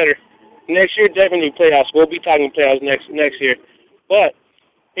going to be better. Next year, definitely playoffs. We'll be talking playoffs next year. But,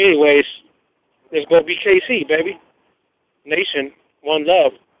 anyways, let's go be KC, baby. Nation, one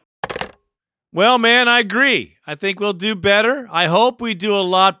love. Well, man, I agree. I think we'll do better. I hope we do a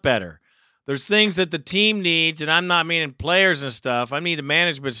lot better. There's things that the team needs, and I'm not meaning players and stuff. I mean the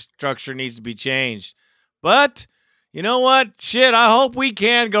management structure needs to be changed. But, you know what? Shit, I hope we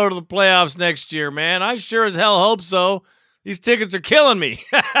can go to the playoffs next year, man. I sure as hell hope so. These tickets are killing me.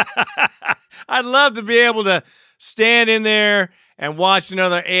 I'd love to be able to stand in there and watch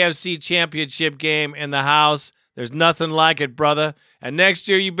another AFC championship game in the house. There's nothing like it, brother. And next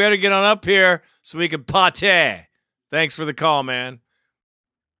year, you better get on up here so we can party. Thanks for the call, man.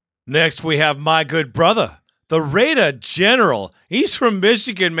 Next, we have my good brother, the Raider General. He's from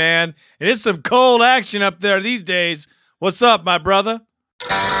Michigan, man, and it's some cold action up there these days. What's up, my brother?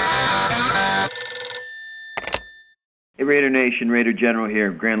 Hey, Raider Nation, Raider General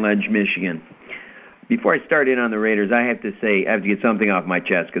here, Grand Ledge, Michigan. Before I start in on the Raiders, I have to get something off my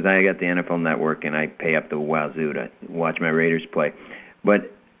chest because I got the NFL Network and I pay up the wazoo to watch my Raiders play.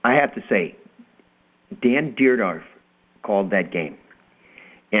 But I have to say, Dan Dierdorf called that game.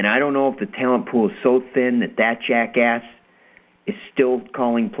 And I don't know if the talent pool is so thin that jackass is still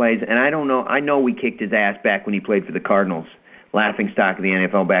calling plays. And I don't know. I know we kicked his ass back when he played for the Cardinals, laughingstock of the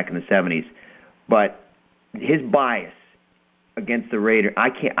NFL back in the 70s. But his bias against the Raiders,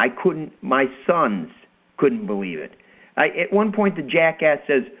 my sons Couldn't believe it. At one point, the jackass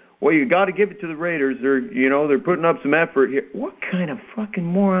says, well, you got to give it to the Raiders. They're putting up some effort here. What kind of fucking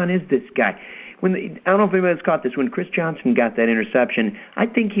moron is this guy? I don't know if anybody's caught this. When Chris Johnson got that interception, I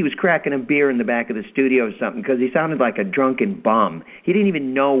think he was cracking a beer in the back of the studio or something because he sounded like a drunken bum. He didn't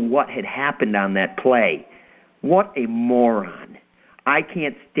even know what had happened on that play. What a moron. I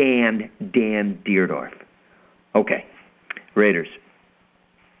can't stand Dan Dierdorf. Okay, Raiders.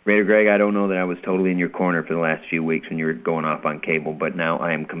 Raider Greg, I don't know that I was totally in your corner for the last few weeks when you were going off on cable, but now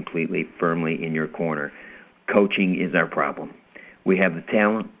I am completely, firmly in your corner. Coaching is our problem. We have the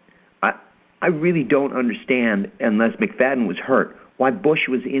talent. I really don't understand, unless McFadden was hurt, why Bush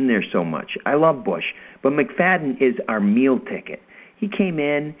was in there so much. I love Bush, but McFadden is our meal ticket. He came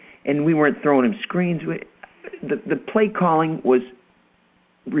in, and we weren't throwing him screens. The play calling was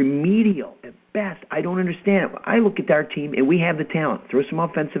remedial at best. I don't understand it. I look at our team, and we have the talent. Throw some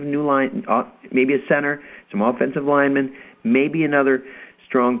offensive new line, maybe a center, some offensive linemen, maybe another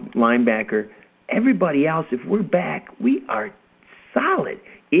strong linebacker. Everybody else, if we're back, we are solid.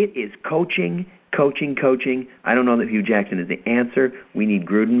 It is coaching. I don't know that Hugh Jackson is the answer. We need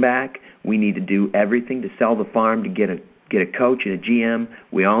Gruden back. We need to do everything to sell the farm to get a coach and a GM.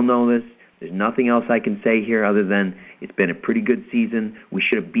 We all know this. There's nothing else I can say here other than it's been a pretty good season. We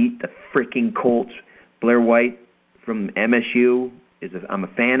should have beat the freaking Colts. Blair White from MSU, I'm a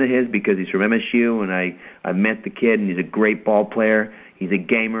fan of his because he's from MSU, and I met the kid, and he's a great ball player. He's a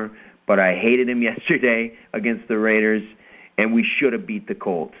gamer, but I hated him yesterday against the Raiders, and we should have beat the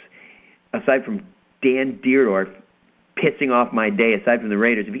Colts. Aside from Dan Dierdorf pissing off my day, aside from the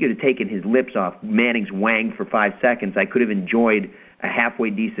Raiders, if he could have taken his lips off Manning's wang for 5 seconds, I could have enjoyed a halfway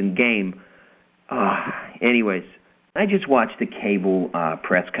decent game. Anyways, I just watched the cable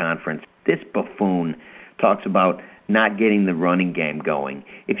press conference. This buffoon talks about not getting the running game going.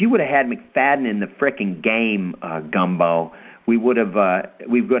 If you would have had McFadden in the frickin' game, Gumbo, we would have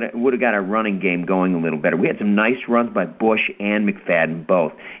got our running game going a little better. We had some nice runs by Bush and McFadden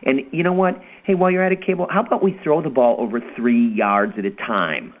both. And you know what? Hey, while you're at it, Cable, how about we throw the ball over 3 yards at a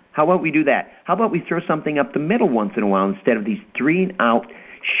time? How about we do that? How about we throw something up the middle once in a while instead of these 3-and-out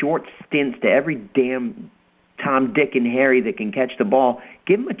short stints to every damn Tom, Dick, and Harry that can catch the ball?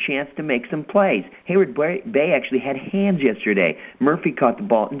 Give them a chance to make some plays. Hayward Bay actually had hands yesterday. Murphy caught the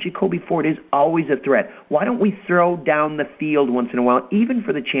ball, and Jacoby Ford is always a threat. Why don't we throw down the field once in a while, even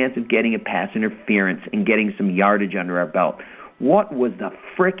for the chance of getting a pass interference and getting some yardage under our belt? What was the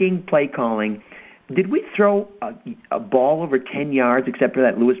fricking play calling? Did we throw a ball over 10 yards except for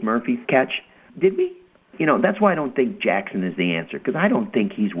that Lewis Murphy catch? Did we? That's why I don't think Jackson is the answer, because I don't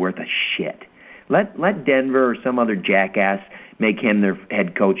think he's worth a shit. Let Denver or some other jackass make him their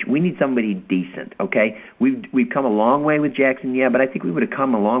head coach. We need somebody decent, okay? We've come a long way with Jackson, yeah, but I think we would have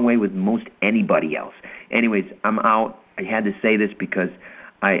come a long way with most anybody else. Anyways, I'm out. I had to say this because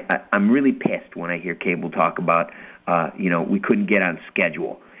I'm really pissed when I hear Cable talk about, we couldn't get on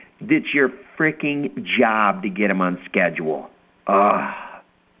schedule. It's your freaking job to get him on schedule.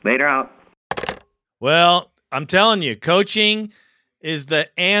 Later out. Well, I'm telling you, coaching is the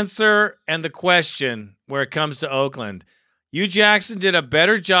answer and the question where it comes to Oakland. Hugh Jackson did a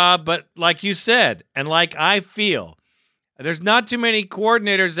better job, but like you said, and like I feel, there's not too many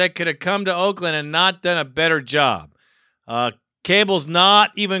coordinators that could have come to Oakland and not done a better job. Cable's not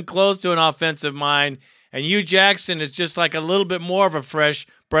even close to an offensive mind, and Hugh Jackson is just like a little bit more of a fresh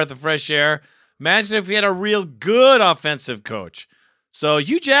breath of fresh air. Imagine if we had a real good offensive coach. So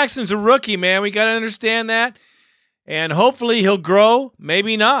Hugh Jackson's a rookie, man. We got to understand that. And hopefully he'll grow.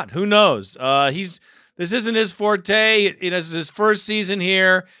 Maybe not. Who knows? This isn't his forte. This is his first season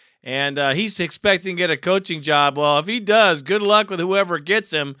here, and he's expecting to get a coaching job. Well, if he does, good luck with whoever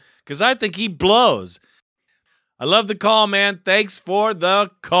gets him, because I think he blows. I love the call, man. Thanks for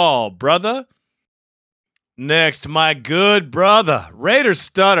the call, brother. Next, my good brother, Raider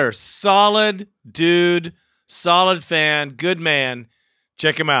Stutter. Solid dude, solid fan, good man.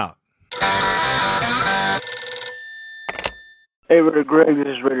 Check him out. Hey, Raider Greg, this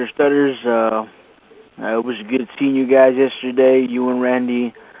is Raider Stutters. It was good seeing you guys yesterday, you and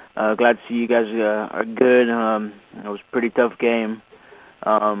Randy. Glad to see you guys are good. It was a pretty tough game.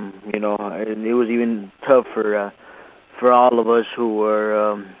 It was even tough for all of us who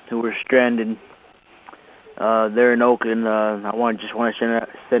were stranded there in Oakland. I just want to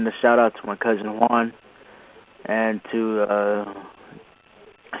send a shout out to my cousin Juan and to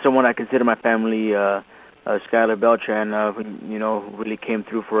someone I consider my family, Skylar Beltran, who really came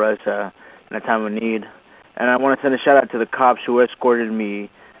through for us in a time of need. And I want to send a shout out to the cops who escorted me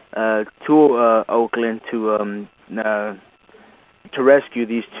to Oakland to rescue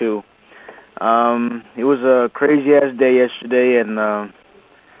these two. It was a crazy ass day yesterday, and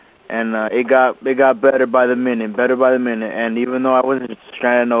it got better by the minute. And even though I wasn't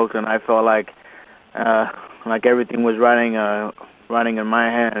stranded in Oakland, I felt like everything was riding in my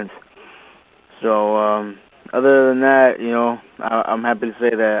hands. So other than that, I'm happy to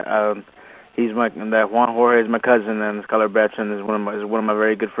say that Juan Jorge is my cousin, and Skylar Batson is one of my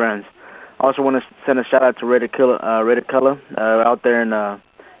very good friends. I also want to send a shout out to Raider Killer out there in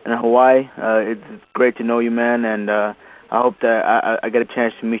Hawaii. It's great to know you, man, and I hope that I get a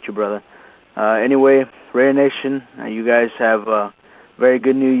chance to meet you, brother. Anyway, Raider Nation, you guys have very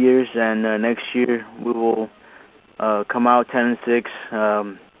good New Year's, and next year we will come out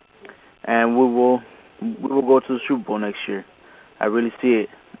 10-6, and we will go to the Super Bowl next year. I really see it.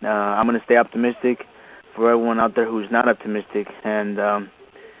 I'm going to stay optimistic for everyone out there who's not optimistic. And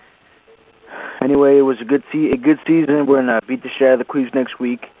anyway, it was a good season. We're going to beat the shit out of the Queens next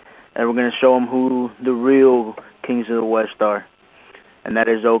week, and we're going to show them who the real Kings of the West are, and that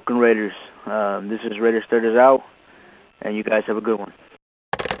is the Oakland Raiders. This is Raider Stutters out, and you guys have a good one.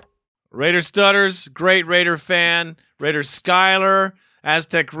 Raider Stutters, great Raider fan. Raider Skyler,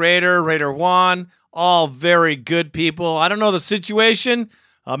 Aztec Raider, Raider Juan, all very good people. I don't know the situation.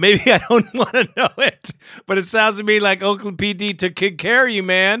 Maybe I don't want to know it, but it sounds to me like Oakland PD took good care of you,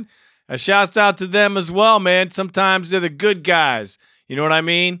 man. A shouts out to them as well, man. Sometimes they're the good guys. You know what I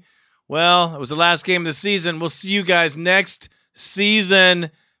mean? Well, it was the last game of the season. We'll see you guys next season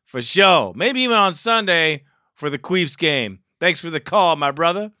for sure. Maybe even on Sunday for the Queefs game. Thanks for the call, my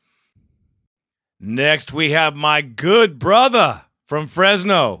brother. Next, we have my good brother from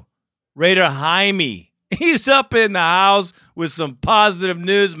Fresno, Raider Jaime. He's up in the house with some positive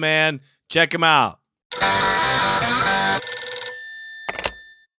news, man. Check him out.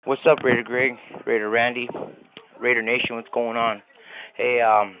 What's up, Raider Greg, Raider Randy, Raider Nation, what's going on? Hey,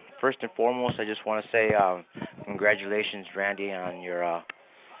 first and foremost, I just want to say congratulations, Randy, on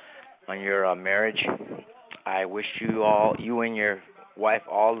your marriage. I wish you and your wife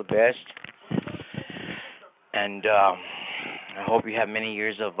all the best. And I hope you have many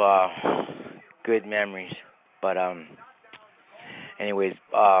years of good memories. But anyways,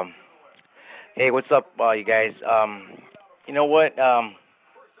 hey, what's up, you guys? You know what?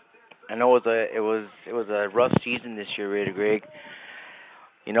 I know it was a rough season this year, Raider Greg.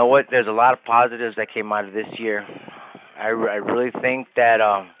 You know what? There's a lot of positives that came out of this year. I really think that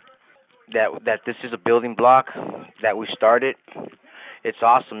that this is a building block that we started. It's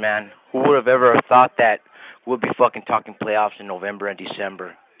awesome, man. Who would have ever thought that we'll be fucking talking playoffs in November and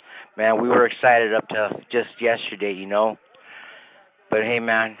December? Man, we were excited up to just yesterday, you know. But hey,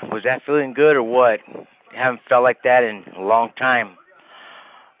 man, was that feeling good or what? I haven't felt like that in a long time.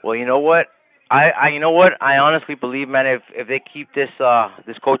 Well, you know what? I honestly believe, man, if they keep this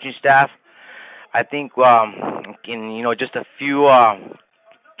coaching staff, I think in just a few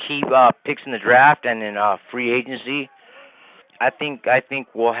key picks in the draft and in free agency, I think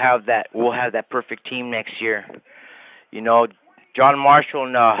we'll have that perfect team next year. You know, John Marshall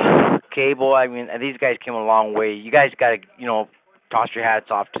and Cable, I mean, these guys came a long way. You guys got to, toss your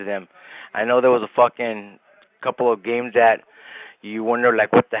hats off to them. I know there was a fucking couple of games that you wonder,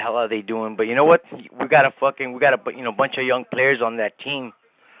 like, what the hell are they doing? But you know what? We got a bunch of young players on that team,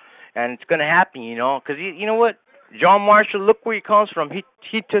 and it's gonna happen, because you know what? John Marshall, look where he comes from.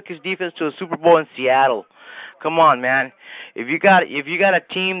 He took his defense to a Super Bowl in Seattle. Come on, man. If you got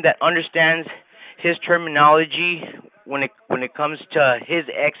a team that understands his terminology when it comes to his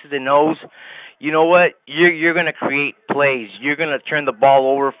X's and O's, you know what? You're gonna create plays. You're gonna turn the ball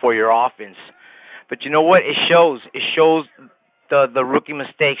over for your offense. But you know what? It shows. It shows the rookie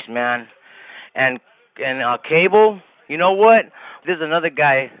mistakes, man. And Cable, you know what? There's another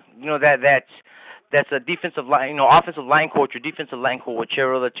guy, that's a defensive line, offensive line coach or defensive line coach,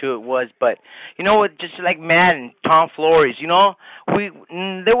 whichever of the two it was. But you know what? Just like Madden, Tom Flores,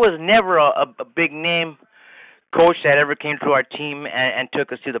 there was never a big name coach that ever came to our team and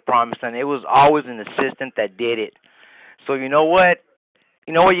took us to the promised land. It was always an assistant that did it. So you know what?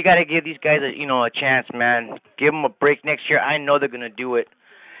 You got to give these guys a chance, man. Give them a break next year. I know they're gonna do it.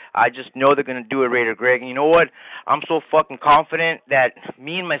 I just know they're gonna do it, Raider Greg. And you know what? I'm so fucking confident that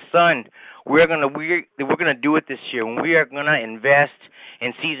me and my son, we're gonna do it this year. When we are gonna invest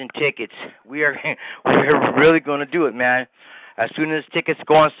in season tickets, we're really gonna do it, man. As soon as tickets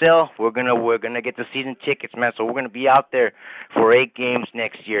go on sale, we're gonna get the season tickets, man. So we're gonna be out there for 8 games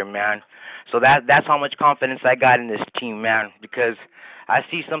next year, man. So that's how much confidence I got in this team, man. Because I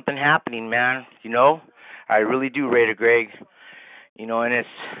see something happening, man. I really do, Raider Greg. And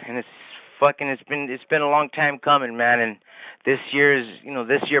it's it's been a long time coming, man, and this year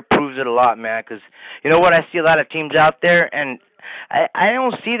proves it a lot, man, because you know what, I see a lot of teams out there, and I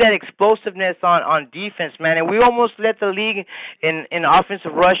don't see that explosiveness on defense, man, and we almost led the league in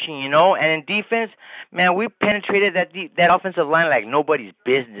offensive rushing, you know, and in defense, man, we penetrated that offensive line like nobody's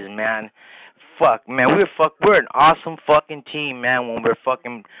business, man. Fuck, man, we're an awesome fucking team, man, when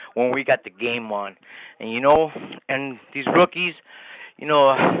we got the game on. And you know, and these rookies, you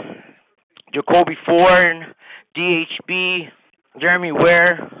know, Jacoby Ford, DHB, Jeremy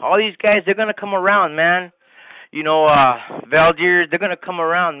Ware, all these guys, they're gonna come around, man. You know, Valdir, they're gonna come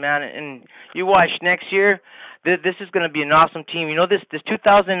around, man. And you watch next year, this is gonna be an awesome team. You know, this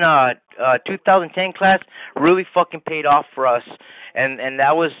 2010 class really fucking paid off for us, and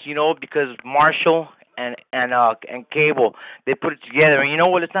that was, you know, because Marshall and Cable, they put it together. And you know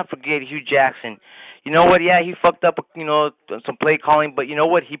what? Let's not forget Hugh Jackson. You know what? Yeah, he fucked up, you know, some play calling, but you know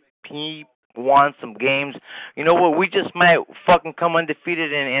what? He won some games. You know what? We just might fucking come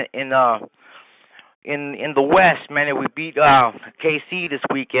undefeated in the West, man. And we beat KC this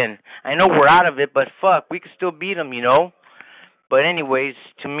weekend. I know we're out of it, but fuck, we could still beat them, you know. But anyways,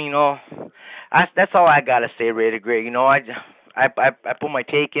 to me, you know, that's all I gotta say, Raider Greg. You know, I put my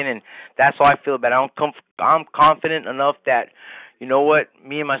take in, and that's how I feel about it. I'm confident enough that, you know what,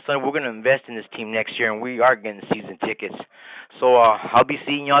 me and my son, we're gonna invest in this team next year, and we are getting season tickets. So I'll be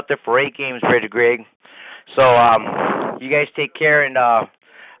seeing you out there for 8 games, Raider Greg. So you guys take care, and I'll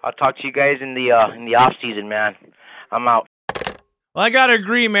talk to you guys in the off season, man. I'm out. Well, I gotta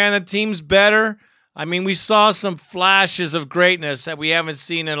agree, man. The team's better. I mean, we saw some flashes of greatness that we haven't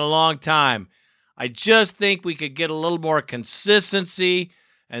seen in a long time. I just think we could get a little more consistency,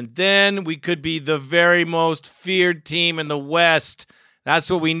 and then we could be the very most feared team in the West.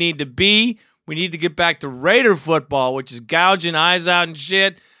 That's what we need to be. We need to get back to Raider football, which is gouging eyes out and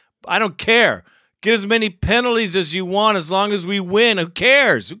shit. I don't care. Get as many penalties as you want as long as we win. Who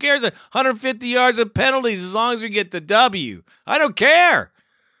cares? Who cares? 150 yards of penalties as long as we get the W. I don't care.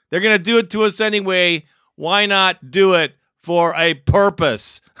 They're going to do it to us anyway. Why not do it for a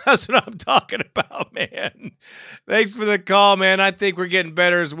purpose? That's what I'm talking about, man. Thanks for the call, man. I think we're getting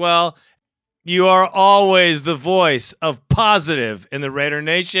better as well. You are always the voice of positive in the Raider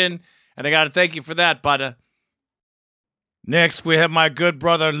Nation, and I got to thank you for that, Butter. Next, we have my good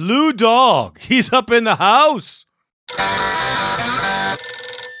brother, Lou Dog. He's up in the house.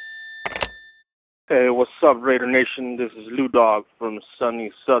 Hey, what's up, Raider Nation? This is Lou Dog from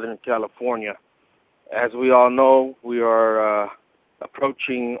sunny Southern California. As we all know, we are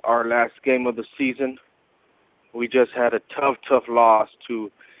approaching our last game of the season. We just had a tough loss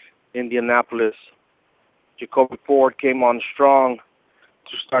to Indianapolis. Jacoby Ford came on strong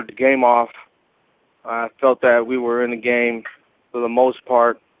to start the game off. I felt that we were in the game for the most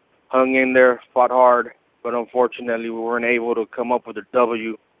part, hung in there, fought hard, but unfortunately we weren't able to come up with a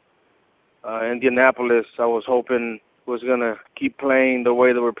W. Indianapolis, I was hoping, was going to keep playing the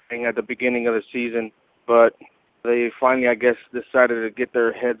way they were playing at the beginning of the season, but they finally, I guess, decided to get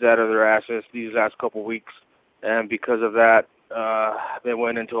their heads out of their asses these last couple weeks, and because of that, they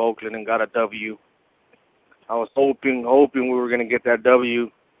went into Oakland and got a W. I was hoping we were going to get that W,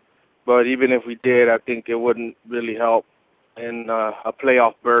 but even if we did, I think it wouldn't really help in a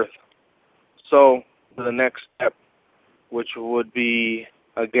playoff berth. So the next step, which would be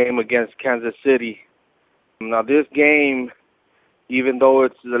a game against Kansas City. Now this game, even though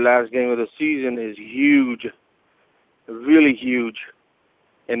it's the last game of the season, is huge, really huge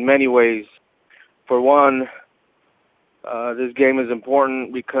in many ways. For one, this game is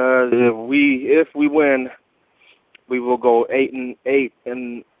important because if we win, we will go 8-8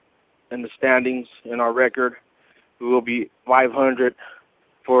 in the standings in our record. We will be 500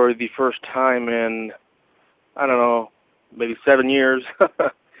 for the first time in, I don't know, maybe 7 years.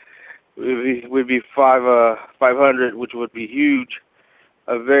 We'd be 500, which would be huge.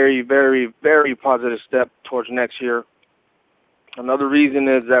 A very, very, very positive step towards next year. Another reason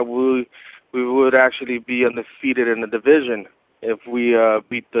is that we would actually be undefeated in the division if we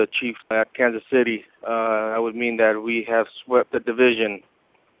beat the Chiefs at Kansas City. That would mean that we have swept the division.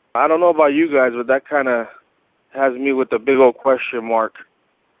 I don't know about you guys, but that kind of has me with a big old question mark.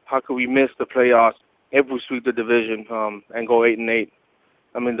 How could we miss the playoffs if we sweep the division and go 8-8?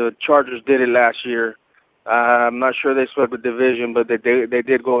 I mean, the Chargers did it last year. I'm not sure they swept the division, but they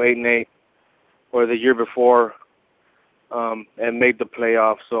did go 8-8, or the year before, and made the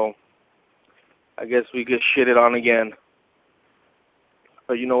playoffs. So I guess we get shitted on again.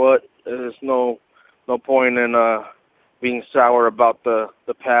 But you know what? There's no point in being sour about the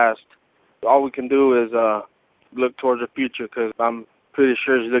past. All we can do is look towards the future, because I'm pretty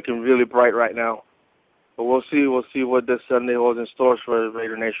sure it's looking really bright right now. But we'll see. We'll see what this Sunday holds in store for the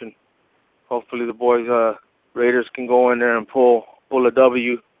Raider Nation. Hopefully the boys, Raiders, can go in there and pull a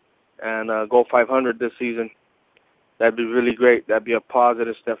W and go 500 this season. That'd be really great. That'd be a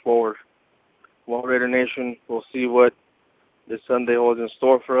positive step forward. Well, Raider Nation, we'll see what this Sunday holds in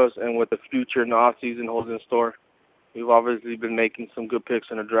store for us and what the future in the off-season holds in store. We've obviously been making some good picks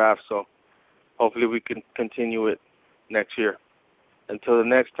in the draft, so hopefully we can continue it next year. Until the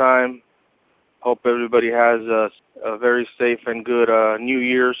next time, hope everybody has a very safe and good New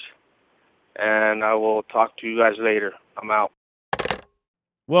Year's, and I will talk to you guys later. I'm out.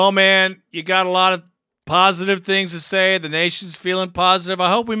 Well, man, you got a lot of positive things to say. The nation's feeling positive. I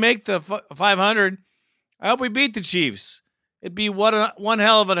hope we make the 500. I hope we beat the Chiefs. It'd be one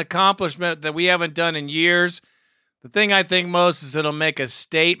hell of an accomplishment that we haven't done in years. The thing I think most is it'll make a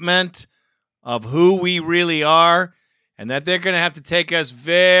statement of who we really are and that they're going to have to take us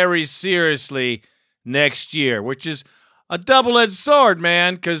very seriously next year, which is a double-edged sword,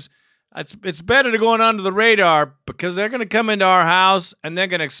 man, because it's better to go under the radar because they're going to come into our house and they're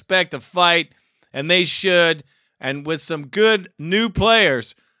going to expect a fight, and they should. And with some good new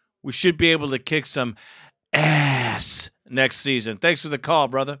players, we should be able to kick some ass next season. Thanks for the call,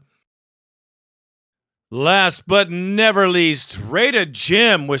 brother. Last but never least, Raider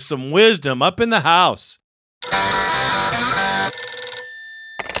Jim with some wisdom up in the house.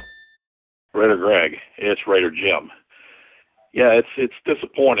 Raider Greg, it's Raider Jim. Yeah, it's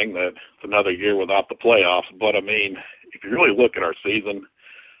disappointing that it's another year without the playoffs, but I mean, if you really look at our season,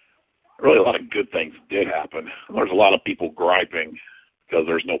 really a lot of good things did happen. There's a lot of people griping because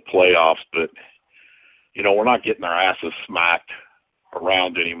there's no playoffs, but, you know, we're not getting our asses smacked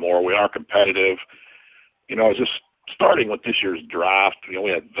around anymore. We are competitive. You know, just starting with this year's draft, you know,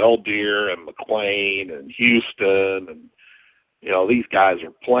 we had Veldier and McLean and Houston, and, you know, these guys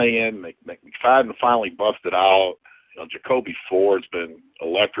are playing. McFadden finally busted out. You know, Jacoby Ford's been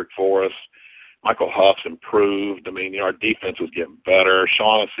electric for us. Michael Huff's improved. I mean, you know, our defense was getting better.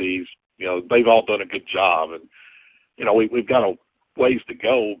 Shaughnessy's, you know, they've all done a good job. And, you know, we've got a ways to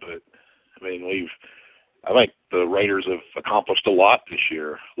go, but, I mean, I think the Raiders have accomplished a lot this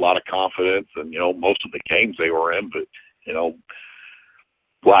year, a lot of confidence, and, you know, most of the games they were in, but, you know,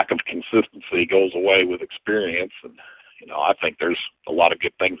 lack of consistency goes away with experience. And, you know, I think there's a lot of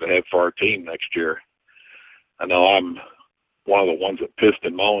good things ahead for our team next year. I know I'm one of the ones that pissed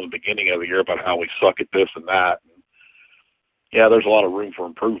and moaned at the beginning of the year about how we suck at this and that. And yeah, there's a lot of room for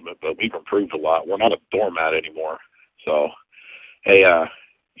improvement, but we've improved a lot. We're not a doormat anymore. So, hey,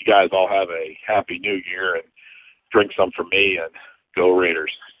 you guys all have a happy new year and drink some for me and go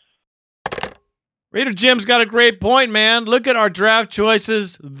Raiders. Raider Jim's got a great point, man. Look at our draft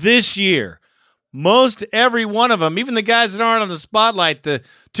choices this year. Most every one of them, even the guys that aren't on the spotlight, the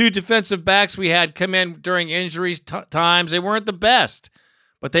two defensive backs we had come in during injuries times, they weren't the best,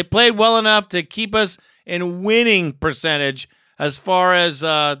 but they played well enough to keep us in winning percentage as far as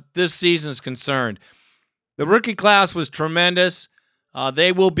this season is concerned. The rookie class was tremendous.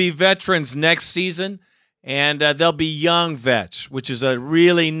 They will be veterans next season, and they'll be young vets, which is a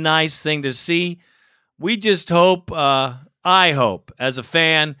really nice thing to see. We just hope, I hope, as a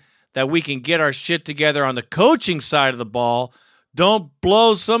fan, that we can get our shit together on the coaching side of the ball. Don't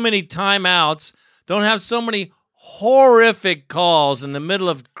blow so many timeouts. Don't have so many horrific calls in the middle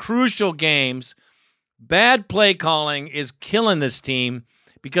of crucial games. Bad play calling is killing this team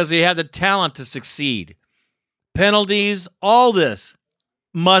because they have the talent to succeed. Penalties, all this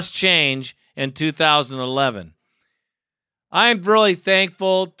must change in 2011. I'm really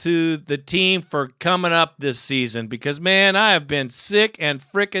thankful to the team for coming up this season because, man, I have been sick and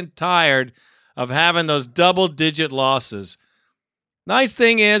frickin' tired of having those double-digit losses. Nice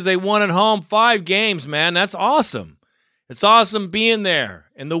thing is they won at home 5 games, man. That's awesome. It's awesome being there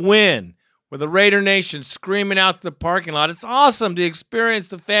in the win with the Raider Nation screaming out the parking lot. It's awesome to experience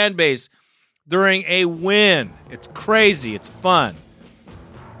the fan base during a win. It's crazy. It's fun.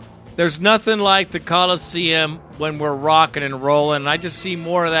 There's nothing like the Coliseum when we're rocking and rolling, and I just see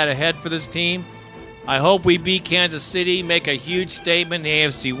more of that ahead for this team. I hope we beat Kansas City, make a huge statement in the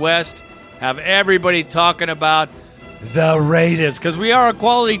AFC West, have everybody talking about the Raiders, because we are a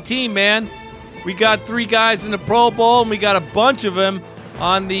quality team, man. We got 3 guys in the Pro Bowl, and we got a bunch of them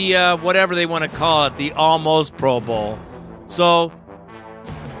on the, whatever they want to call it, the almost Pro Bowl. So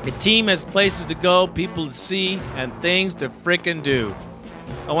the team has places to go, people to see, and things to frickin' do.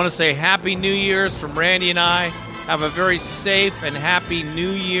 I want to say Happy New Year's from Randy and I. Have a very safe and happy New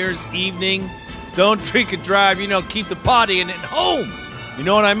Year's evening. Don't drink and drive. You know, keep the potty in at home. You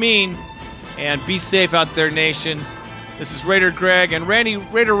know what I mean? And be safe out there, nation. This is Raider Greg and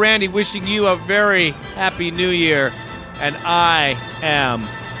Raider Randy wishing you a very happy new year. And I am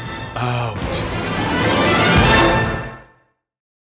out.